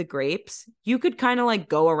get to the grapes, you could kind of like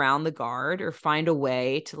go around the guard or find a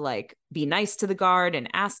way to like be nice to the guard and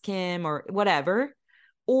ask him or whatever.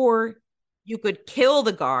 Or you could kill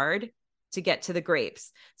the guard to get to the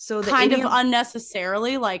grapes. So the Kind of idiom,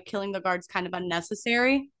 unnecessarily, like killing the guards kind of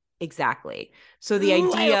unnecessary. exactly. So the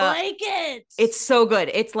Ooh, I idea, like it. it's so good.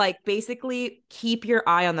 It's like basically keep your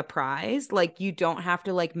eye on the prize. Like you don't have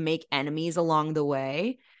to like make enemies along the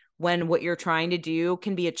way when what you're trying to do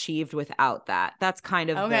can be achieved without that. That's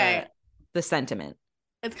kind of Okay. the sentiment.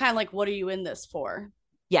 It's kind of like, what are you in this for?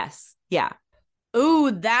 Yes. Yeah.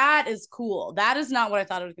 Ooh, that is cool. That is not what I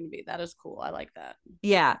thought it was going to be. That is cool. I like that.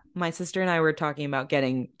 Yeah. My sister and I were talking about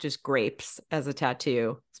getting just grapes as a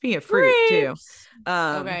tattoo. Speaking of fruit too. Grapes.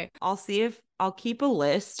 Okay. I'll see if I'll keep a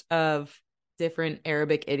list of different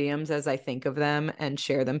Arabic idioms as I think of them and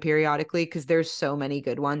share them periodically because there's so many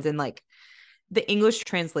good ones. And like the English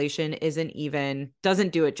translation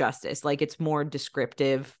doesn't do it justice. Like it's more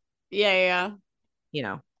descriptive, Yeah, yeah. you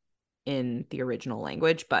know, in the original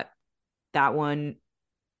language, but that one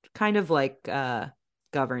kind of like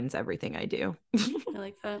governs everything I do. I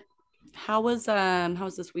like that. How was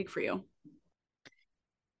this week for you?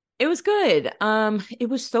 It was good. It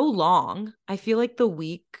was so long. I feel like the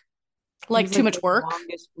week Like was too like much the work?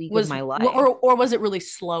 longest week of Was my life. or was it really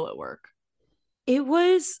slow at work? It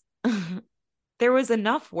was there was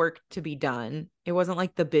enough work to be done. It wasn't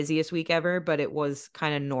like the busiest week ever, but it was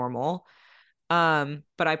kind of normal. But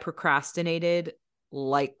I procrastinated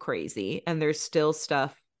like crazy, and there's still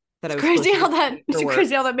stuff that I was supposed to do for work.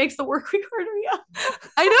 Crazy how that makes the work week harder. Yeah.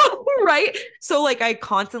 I know, right? So like I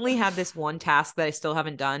constantly have this one task that I still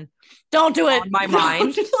haven't done. Don't do it. On my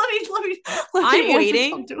mind. I'm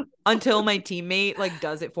waiting until my teammate like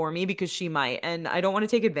does it for me because she might, and I don't want to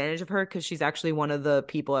take advantage of her because she's actually one of the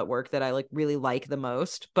people at work that I like really like the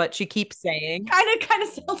most. But she keeps saying, kind of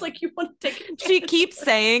sounds like you want to take advantage. She keeps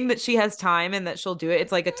saying that she has time and that she'll do it.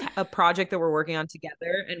 It's like a project that we're working on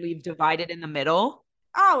together, and we've divided in the middle.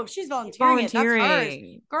 Oh, if she's volunteering, that's hers.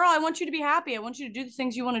 Girl, I want you to be happy. I want you to do the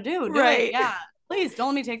things you want to do. Right. It. Yeah. Please don't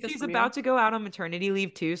let me take this. She's about to go out on maternity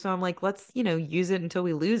leave too. So I'm like, let's, use it until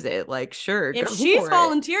we lose it. Like, sure. If she's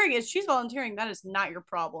volunteering, that is not your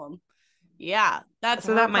problem. Yeah, that's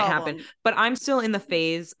so that might happen. But I'm still in the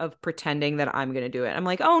phase of pretending that I'm gonna do it. I'm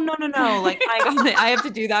like, oh no. Like I have to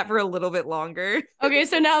do that for a little bit longer. Okay,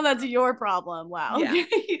 so now that's your problem. Wow. Yeah.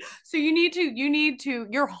 So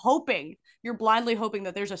you're hoping you're blindly hoping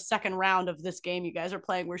that there's a second round of this game you guys are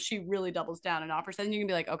playing where she really doubles down and offers, and you can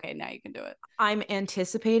be like, okay, now you can do it. I'm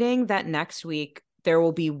anticipating that next week there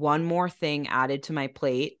will be one more thing added to my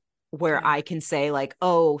plate where I can say like,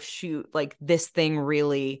 oh shoot, like this thing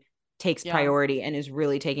really takes priority and is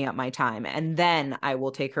really taking up my time. And then I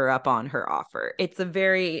will take her up on her offer. It's a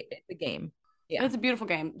game. Yeah. It's a beautiful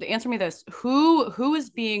game. Answer me this. Who is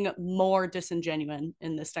being more disingenuous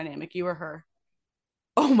in this dynamic, you or her?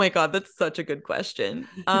 Oh my God, that's such a good question.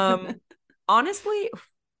 Honestly,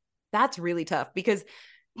 that's really tough because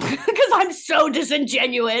I'm so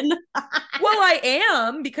disingenuous. Well, I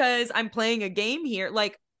am, because I'm playing a game here.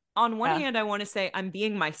 Like, on one hand, I want to say I'm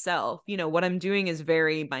being myself. You know, what I'm doing is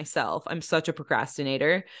very myself. I'm such a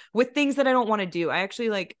procrastinator with things that I don't want to do. I actually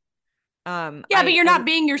like but you're not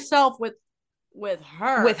being yourself with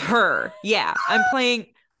her. With her. Yeah.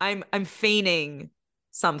 I'm feigning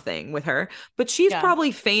something with her, but she's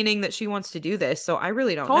probably feigning that she wants to do this. So I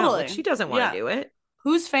really don't know. Like, she doesn't want to do it.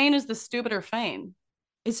 Whose feign is the stupider feign?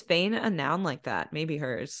 Is feign a noun like that? Maybe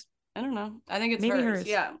hers. I don't know. I think it's maybe hers.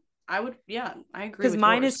 Yeah. I agree. Because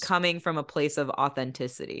mine is coming from a place of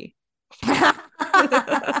authenticity.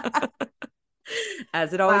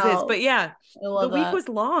 As it always is. But yeah, the week was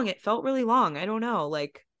long. It felt really long. I don't know.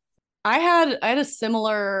 Like, I had a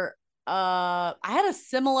similar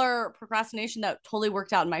procrastination that totally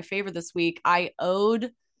worked out in my favor this week. I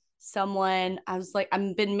owed someone, I was like,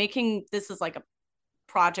 I've been making, this is like a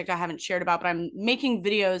project I haven't shared about, but I'm making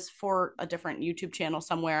videos for a different YouTube channel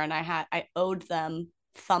somewhere, and I owed them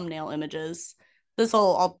thumbnail images.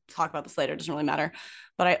 I'll talk about this later, it doesn't really matter,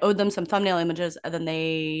 but I owed them some thumbnail images, and then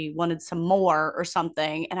they wanted some more or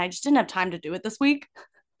something, and I just didn't have time to do it this week.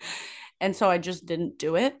 And so I just didn't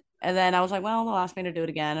do it. And then I was like, well, they'll ask me to do it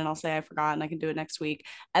again, and I'll say I forgot and I can do it next week.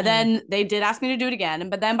 And then they did ask me to do it again.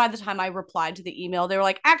 But then by the time I replied to the email, they were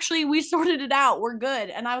like, actually, we sorted it out, we're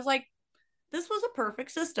good. And I was like, this was a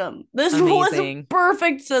perfect system. This was a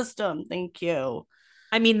perfect system. Thank you.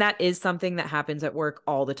 I mean, that is something that happens at work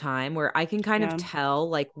all the time, where I can kind of tell,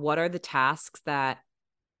 like, what are the tasks that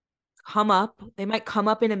come up. They might come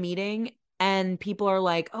up in a meeting and people are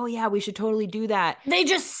like, oh yeah, we should totally do that. They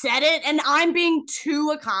just said it and I'm being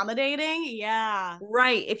too accommodating. Yeah.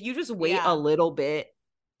 Right. If you just wait a little bit,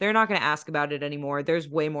 they're not going to ask about it anymore. There's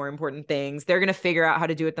way more important things. They're going to figure out how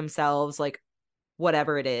to do it themselves, like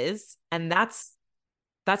whatever it is. And that's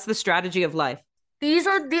the strategy of life.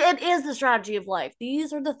 It is the strategy of life.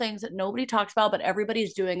 These are the things that nobody talks about, but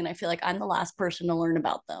everybody's doing. And I feel like I'm the last person to learn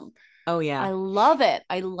about them. Oh yeah. I love it.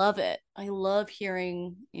 I love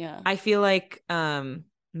hearing. Yeah. I feel like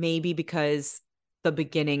maybe because the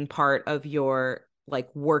beginning part of your like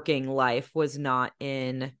working life was not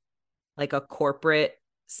in like a corporate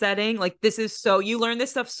setting. Like you learn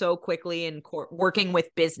this stuff so quickly in working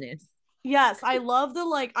with business. Yes. I love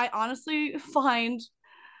I honestly find,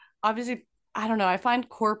 obviously, I don't know, I find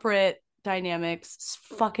corporate dynamics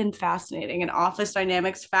fucking fascinating and office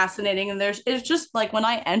dynamics fascinating. And it's just like when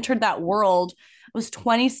I entered that world, I was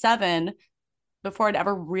 27 before I'd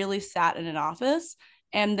ever really sat in an office.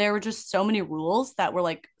 And there were just so many rules that were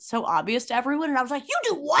like so obvious to everyone. And I was like, you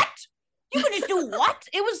do what? You can just do what?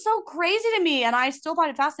 It was so crazy to me. And I still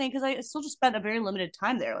find it fascinating because I still just spent a very limited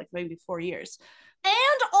time there, like maybe 4 years.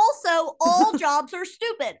 And also, all jobs are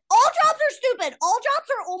stupid. All jobs are stupid. All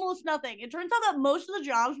jobs are almost nothing. It turns out that most of the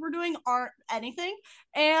jobs we're doing aren't anything.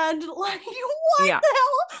 And like, what the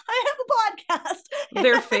hell? I have a podcast.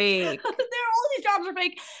 They're fake. All these jobs are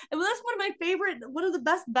fake. And that's one of the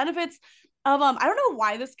best benefits of, I don't know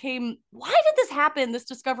why did this happen, this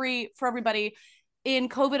discovery for everybody in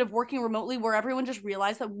COVID of working remotely, where everyone just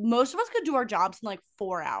realized that most of us could do our jobs in like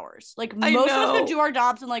 4 hours. Like most of us could do our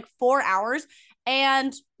jobs in like 4 hours.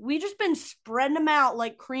 And we just been spreading them out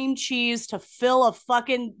like cream cheese to fill a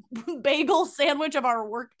fucking bagel sandwich of our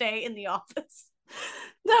workday in the office.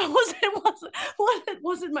 That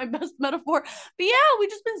wasn't my best metaphor. But yeah, we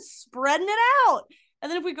just been spreading it out. And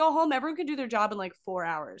then if we go home, everyone can do their job in like 4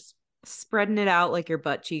 hours. Spreading it out like your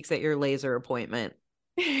butt cheeks at your laser appointment.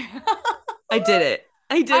 I did it.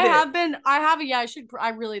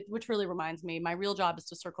 Which really reminds me, my real job is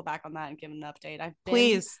to circle back on that and give an update.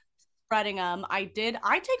 Please. Spreading them. I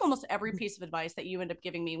take almost every piece of advice that you end up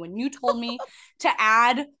giving me. When you told me to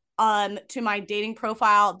add to my dating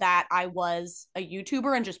profile that I was a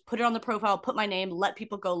YouTuber and just put it on the profile, put my name, let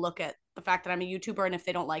people go look at the fact that I'm a YouTuber, and if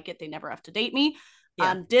they don't like it, they never have to date me.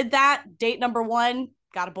 Did that. Date number 1,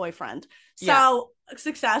 got a boyfriend. So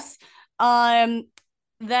success.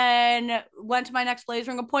 Then went to my next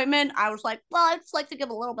lasering appointment. I was like, well, I'd just like to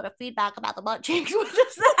give a little bit of feedback about the butt cheeks, which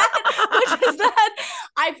is that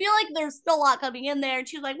I feel like there's still a lot coming in there. And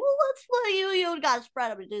she's like, well, let's split you gotta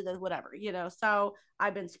spread them and do this, whatever, So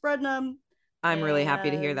I've been spreading them. I'm really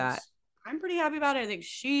happy to hear that. I'm pretty happy about it. I think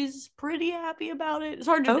she's pretty happy about it. It's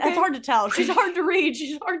Okay. hard to tell. She's hard to read.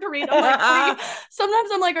 I'm like, sometimes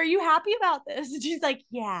I'm like, are you happy about this? And she's like,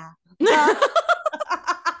 yeah.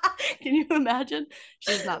 Can you imagine?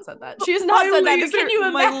 She's not said that. She's not said that. Can you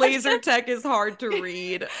imagine? My laser tech is hard to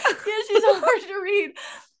read. Yeah, she's hard to read.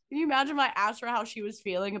 Can you imagine if I asked her how she was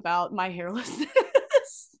feeling about my hairlessness?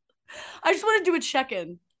 I just want to do a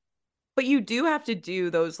check-in. But you do have to do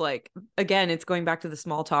those, like, again, it's going back to the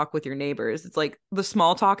small talk with your neighbors. It's like the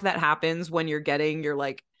small talk that happens when you're getting your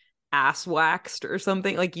like ass waxed or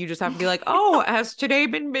something. Like you just have to be like, oh, has today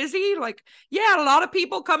been busy? Like, yeah, a lot of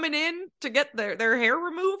people coming in to get their hair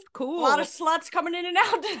removed. Cool. A lot of sluts coming in and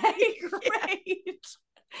out today. Great.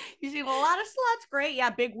 You see a lot of sluts. Great. Yeah,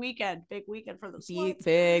 big weekend for the sluts.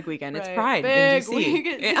 Big weekend. Right. It's Pride big in DC.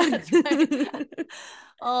 Weekend. Yeah. That's right.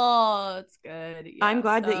 Oh, it's good. Yeah, I'm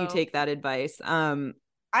glad that you take that advice. I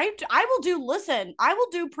will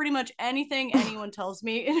do pretty much anything anyone tells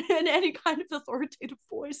me in any kind of authoritative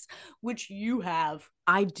voice, which you have.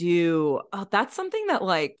 I do. Oh, that's something that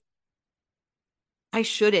like I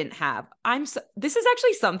shouldn't have. This is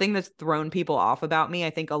actually something that's thrown people off about me,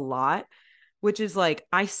 I think, a lot, which is like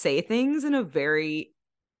I say things in a very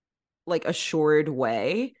like assured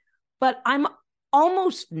way, but I'm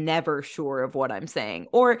almost never sure of what I'm saying,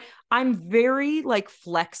 or I'm very like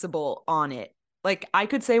flexible on it. Like I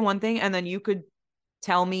could say one thing and then you could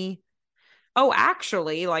tell me, oh,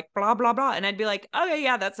 actually, like blah, blah, blah. And I'd be like, okay,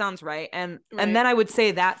 yeah, that sounds right. And then I would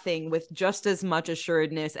say that thing with just as much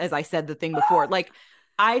assuredness as I said the thing before. Like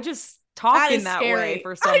I just talk in that way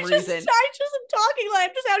for some reason. I just am talking like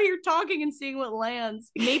I'm just out here talking and seeing what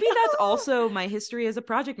lands. Maybe that's also my history as a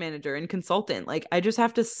project manager and consultant. Like I just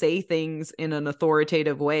have to say things in an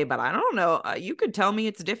authoritative way, but I don't know. You could tell me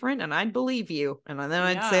it's different and I'd believe you. And then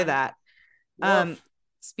I'd say that. Woof.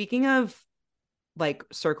 Speaking of like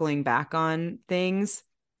circling back on things,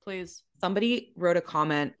 please. Somebody wrote a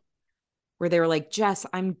comment where they were like, Jess,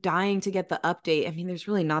 I'm dying to get the update. I mean, there's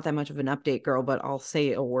really not that much of an update, girl, but I'll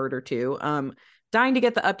say a word or two. Dying to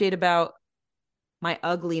get the update about my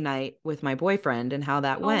ugly night with my boyfriend and how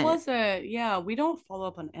that went. How was it? Yeah, we don't follow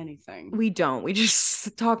up on anything. We don't. We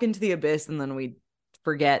just talk into the abyss and then we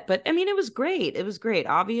forget. But I mean, it was great. It was great.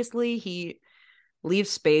 Obviously, he leaves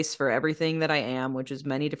space for everything that I am, which is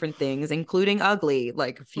many different things, including ugly,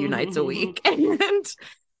 like a few nights a week.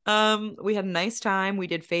 And we had a nice time. We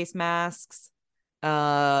did face masks. He's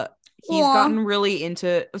gotten really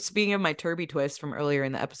into, speaking of my Turby twist from earlier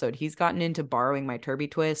in the episode, he's gotten into borrowing my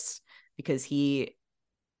Turby twists because he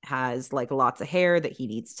has like lots of hair that he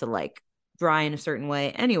needs to like dry in a certain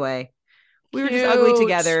way. Anyway, we were just ugly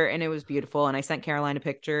together and it was beautiful. And I sent Caroline a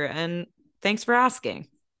picture and thanks for asking.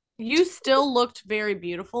 You still looked very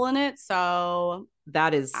beautiful in it. So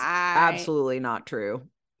that is absolutely not true.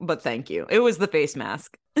 But thank you. It was the face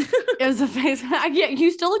mask. It was a face. Yeah,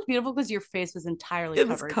 you still looked beautiful because your face was entirely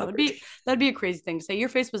covered. That'd be a crazy thing to say. Your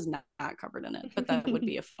face was not covered in it, but that would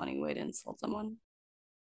be a funny way to insult someone.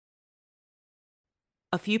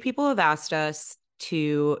 A few people have asked us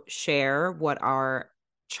to share what our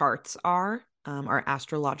charts are, our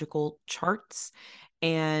astrological charts,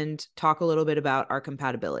 and talk a little bit about our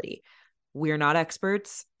compatibility. We're not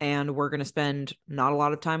experts and we're going to spend not a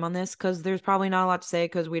lot of time on this because there's probably not a lot to say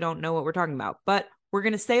because we don't know what we're talking about. But we're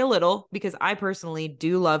going to say a little because I personally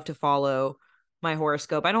do love to follow my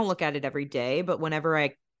horoscope. I don't look at it every day, but whenever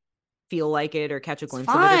I feel like it or catch a glimpse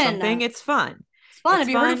of it or something, it's fun. It's fun. Have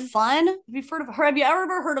you heard of fun? Have you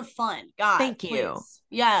ever heard of fun? God, thank you. Please.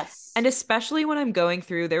 Yes. And especially when I'm going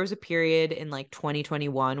through, there was a period in like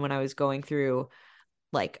 2021 when I was going through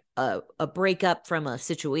like a breakup from a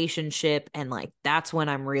situationship, and like that's when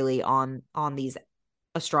I'm really on these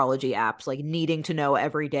astrology apps, like needing to know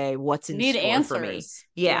every day what's in store answers for me.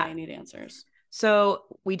 Yeah, I need answers. So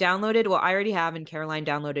we downloaded, well, I already have, and Caroline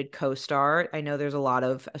downloaded CoStar. I know there's a lot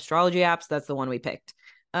of astrology apps. That's the one we picked.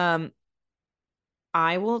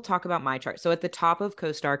 I will talk about my chart. So at the top of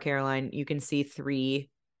CoStar, Caroline, you can see 3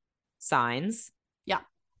 signs. Yeah.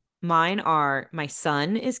 Mine are, my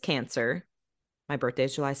sun is Cancer. My birthday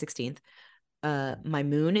is July 16th. My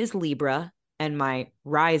moon is Libra and my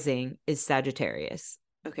rising is Sagittarius.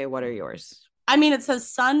 Okay, what are yours? I mean, it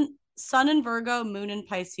says sun in Virgo, moon in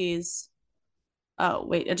Pisces. Oh,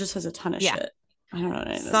 wait, it just has a ton of shit. I don't know what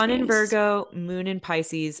any of this Sun means. in Virgo, moon in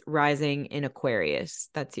Pisces, rising in Aquarius.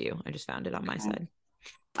 That's you. I just found it on my side.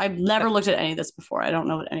 I've never looked at any of this before. I don't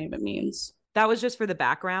know what any of it means. That was just for the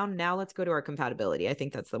background. Now let's go to our compatibility. I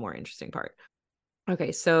think that's the more interesting part.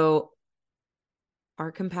 Okay, so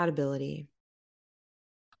Our compatibility.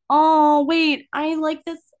 Oh, wait. I like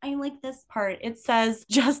this. I like this part. It says,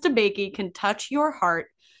 Just a Bakey can touch your heart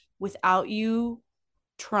without you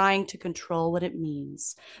trying to control what it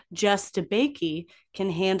means. Just a Bakey can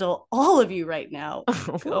handle all of you right now.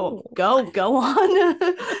 Go on.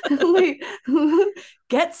 Wait.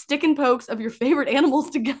 Get stick and pokes of your favorite animals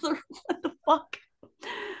together. What the fuck?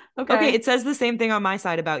 Okay, it says the same thing on my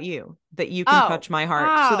side about you, that you can touch my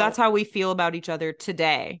heart. So that's how we feel about each other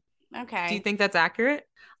today. Okay. Do you think that's accurate?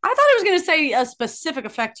 I thought it was going to say a specific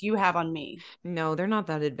effect you have on me. No, they're not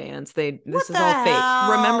that advanced. This is all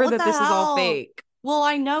fake. Remember that this is all fake. Well,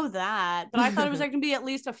 I know that, but I thought it was going to be at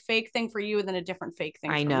least a fake thing for you and then a different fake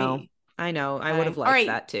thing for me. I know. Okay. I would have liked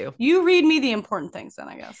that too. You read me the important things then,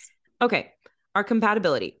 I guess. Okay. Our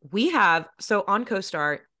compatibility. We have, so on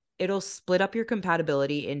CoStar, it'll split up your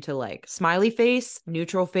compatibility into like smiley face,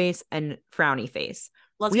 neutral face, and frowny face.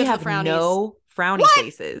 We have no frowny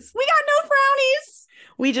faces. We got no frownies.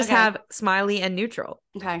 We just have smiley and neutral.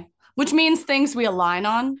 Okay. Which means things we align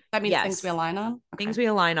on. That means things we align on. Okay. Things we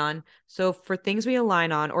align on. So for things we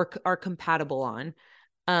align on or are compatible on,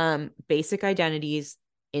 basic identities,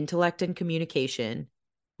 intellect and communication.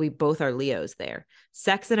 We both are Leos there.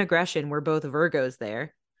 Sex and aggression. We're both Virgos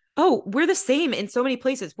there. Oh, we're the same in so many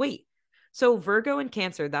places. Wait. So Virgo and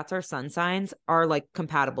Cancer, that's our sun signs, are like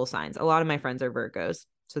compatible signs. A lot of my friends are Virgos.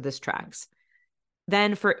 So this tracks.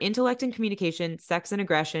 Then for intellect and communication, sex and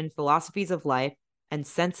aggression, philosophies of life, and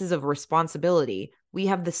senses of responsibility, we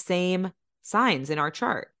have the same signs in our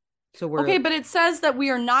chart. So we're okay, but it says that we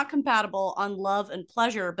are not compatible on love and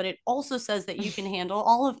pleasure, but it also says that you can handle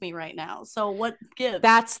all of me right now. So what gives?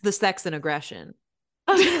 That's the sex and aggression.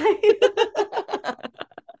 Okay.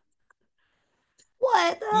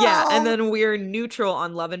 What the hell? Yeah, and then we're neutral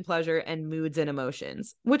on love and pleasure and moods and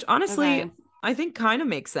emotions, which honestly, I think kind of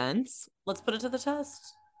makes sense. Let's put it to the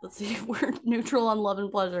test. Let's see if we're neutral on love and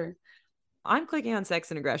pleasure. I'm clicking on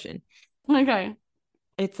sex and aggression. Okay.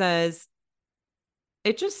 It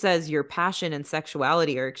just says your passion and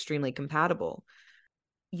sexuality are extremely compatible.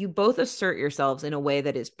 You both assert yourselves in a way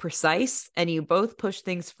that is precise, and you both push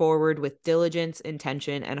things forward with diligence,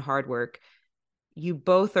 intention, and hard work. You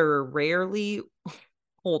both are rarely...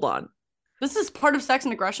 Hold on. This is part of sex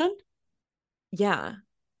and aggression? Yeah.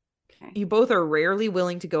 Okay. You both are rarely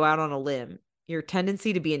willing to go out on a limb. Your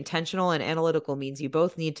tendency to be intentional and analytical means you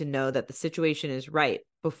both need to know that the situation is right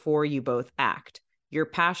before you both act. Your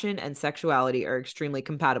passion and sexuality are extremely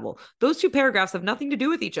compatible. Those two paragraphs have nothing to do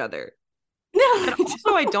with each other. No. And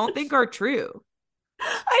also, I don't think are true.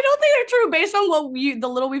 I don't think they're true based on the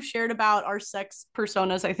little we've shared about our sex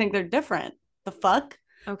personas. I think they're different. The fuck?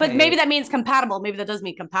 Okay. But maybe that means compatible. Maybe that does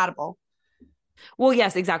mean compatible. Well,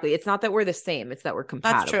 yes, exactly. It's not that we're the same. It's that we're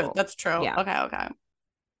compatible. That's true. Yeah. Okay.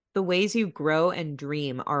 The ways you grow and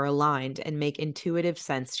dream are aligned and make intuitive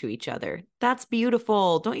sense to each other. That's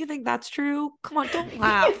beautiful. Don't you think that's true? Come on, don't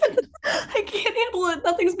laugh. I can't handle it.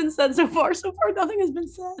 Nothing's been said so far. So far, nothing has been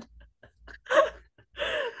said.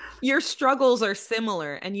 Your struggles are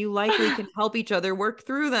similar and you likely can help each other work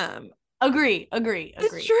through them. Agree.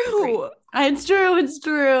 It's true. It's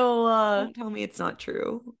true. Don't tell me it's not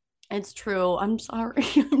true. It's true. I'm sorry.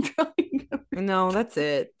 I'm trying. No, that's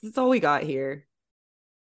it. That's all we got here.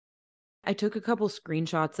 I took a couple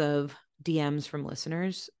screenshots of DMs from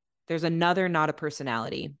listeners. There's another not a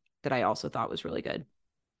personality that I also thought was really good.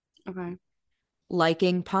 Okay.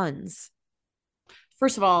 Liking puns.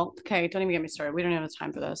 First of all, okay, don't even get me started. We don't have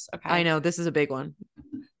time for this. Okay. I know, this is a big one.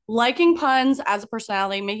 Liking puns as a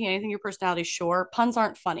personality, making anything your personality, sure. Puns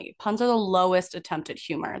aren't funny. Puns are the lowest attempt at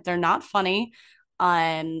humor. They're not funny.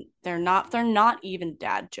 They're not even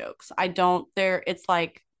dad jokes. It's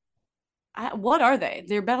like, what are they?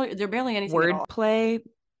 They're barely anything. Wordplay,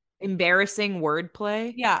 embarrassing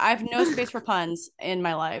wordplay. Yeah, I have no space for puns in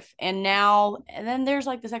my life. And then there's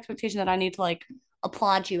like this expectation that I need to like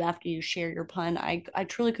applaud you after you share your pun. I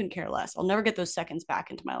truly couldn't care less. I'll never get those seconds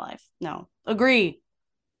back into my life. No. Agree.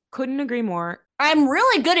 Couldn't agree more. I'm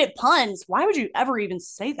really good at puns. Why would you ever even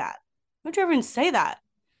say that? Why would you ever even say that?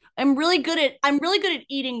 I'm really good at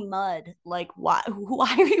eating mud. Like, why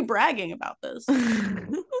are you bragging about this?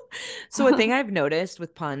 So a thing I've noticed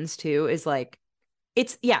with puns too is like,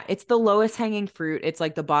 it's the lowest hanging fruit. It's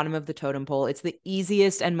like the bottom of the totem pole. It's the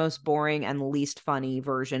easiest and most boring and least funny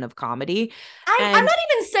version of comedy. I'm not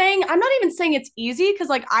even saying it's easy because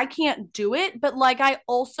like I can't do it, but like I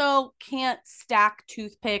also can't stack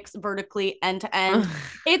toothpicks vertically end to end.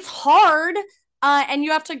 It's hard. And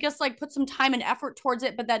you have to just like put some time and effort towards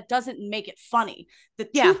it, but that doesn't make it funny. The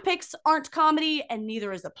toothpicks aren't comedy, and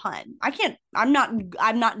neither is a pun. I'm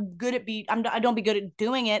not good at I don't be good at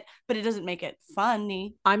doing it, but it doesn't make it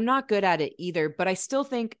funny. I'm not good at it either, but I still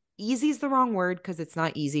think easy is the wrong word because it's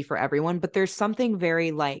not easy for everyone, but there's something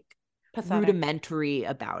very like pathetic, rudimentary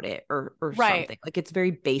about it or something. Like it's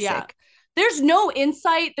very basic. Yeah. There's no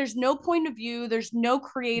insight, there's no point of view, there's no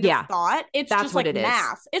creative thought. It's just like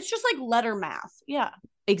math. It's just like letter math. Yeah.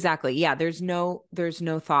 Exactly. Yeah, there's no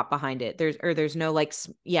thought behind it. There's no like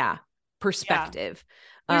perspective.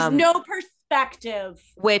 There's no perspective.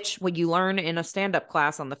 Which when you learn in a stand-up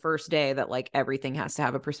class on the first day that like everything has to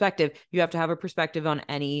have a perspective, you have to have a perspective on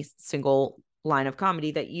any single line of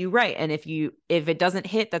comedy that you write. And if it doesn't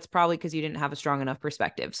hit, that's probably because you didn't have a strong enough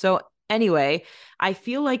perspective. So anyway, I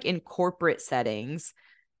feel like in corporate settings,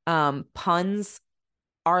 puns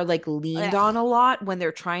are like leaned on a lot when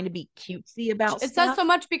they're trying to be cutesy about it. Says so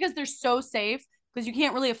much because they're so safe, because you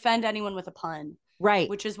can't really offend anyone with a pun. Right.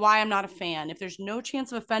 Which is why I'm not a fan. If there's no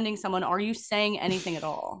chance of offending someone, are you saying anything at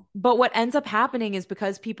all? But what ends up happening is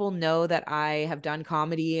because people know that I have done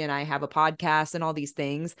comedy and I have a podcast and all these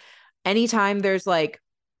things, anytime there's like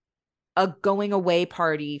a going away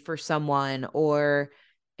party for someone or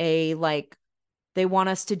a like they want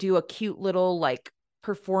us to do a cute little like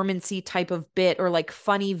performance-y type of bit or like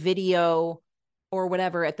funny video or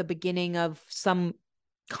whatever at the beginning of some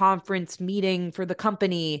conference meeting for the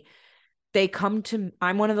company,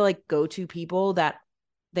 I'm one of the like go-to people that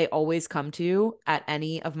they always come to at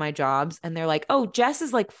any of my jobs. And they're like, oh, Jess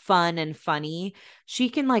is like fun and funny. She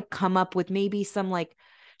can like come up with maybe some like,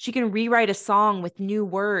 she can rewrite a song with new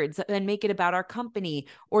words and make it about our company.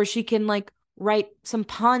 Or she can like write some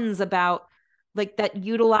puns about like that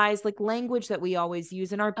utilize like language that we always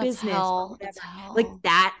use in our business. That's hell. Like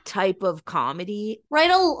that type of comedy. Write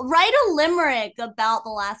a limerick about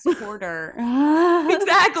the last quarter.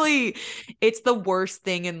 Exactly. It's the worst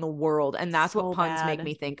thing in the world. And that's what puns make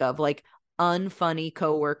me think of. Like unfunny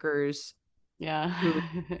coworkers. Yeah.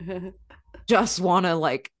 Who just want to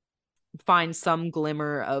like find some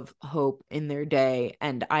glimmer of hope in their day.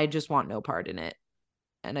 And I just want no part in it.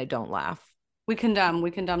 And I don't laugh. We condemn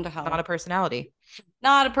to hell. Not a personality.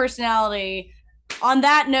 Not a personality. On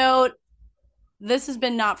that note, this has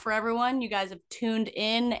been Not For Everyone. You guys have tuned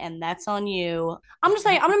in, and that's on you. I'm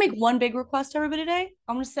gonna make one big request to everybody today.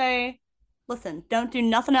 I'm gonna say, listen, don't do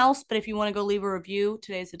nothing else, but if you want to go leave a review,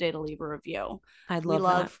 today's the day to leave a review. We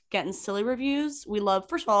love getting silly reviews. We love,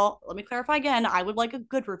 first of all, let me clarify again, I would like a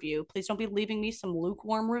good review. Please don't be leaving me some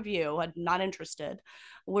lukewarm review. I'm not interested.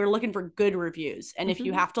 We're looking for good reviews. And if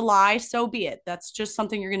you have to lie, so be it. That's just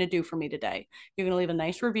something you're going to do for me today. You're going to leave a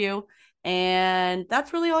nice review. And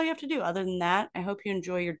that's really all you have to do. Other than that, I hope you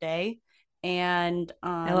enjoy your day. And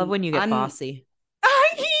I love when you get bossy.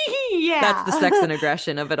 Yeah. That's the sex and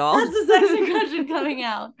aggression of it all. That's the sex and aggression coming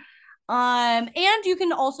out. And you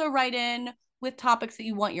can also write in with topics that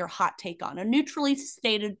you want your hot take on, a neutrally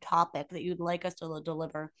stated topic that you'd like us to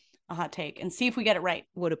deliver a hot take, and see if we get it right.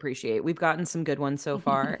 Would appreciate. We've gotten some good ones so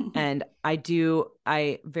far. And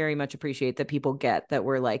I very much appreciate that people get that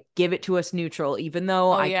we're like, give it to us neutral, even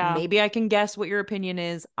though maybe I can guess what your opinion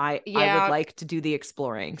is. I would like to do the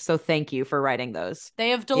exploring. So thank you for writing those.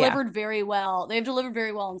 They have delivered very well. They've delivered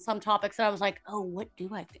very well on some topics that I was like, oh, what do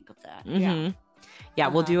I think of that? Yeah,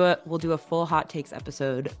 we'll do a full hot takes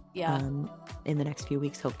episode in the next few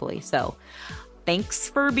weeks, hopefully. So thanks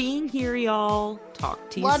for being here, y'all. Talk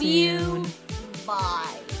to you soon. Love you.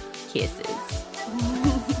 Bye. Kisses.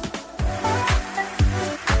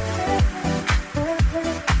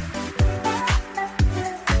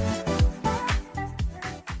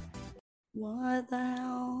 What the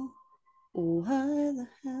hell? What the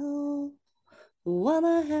hell? What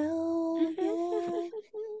the hell? Yeah.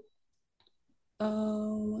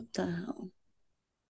 Oh, what the hell?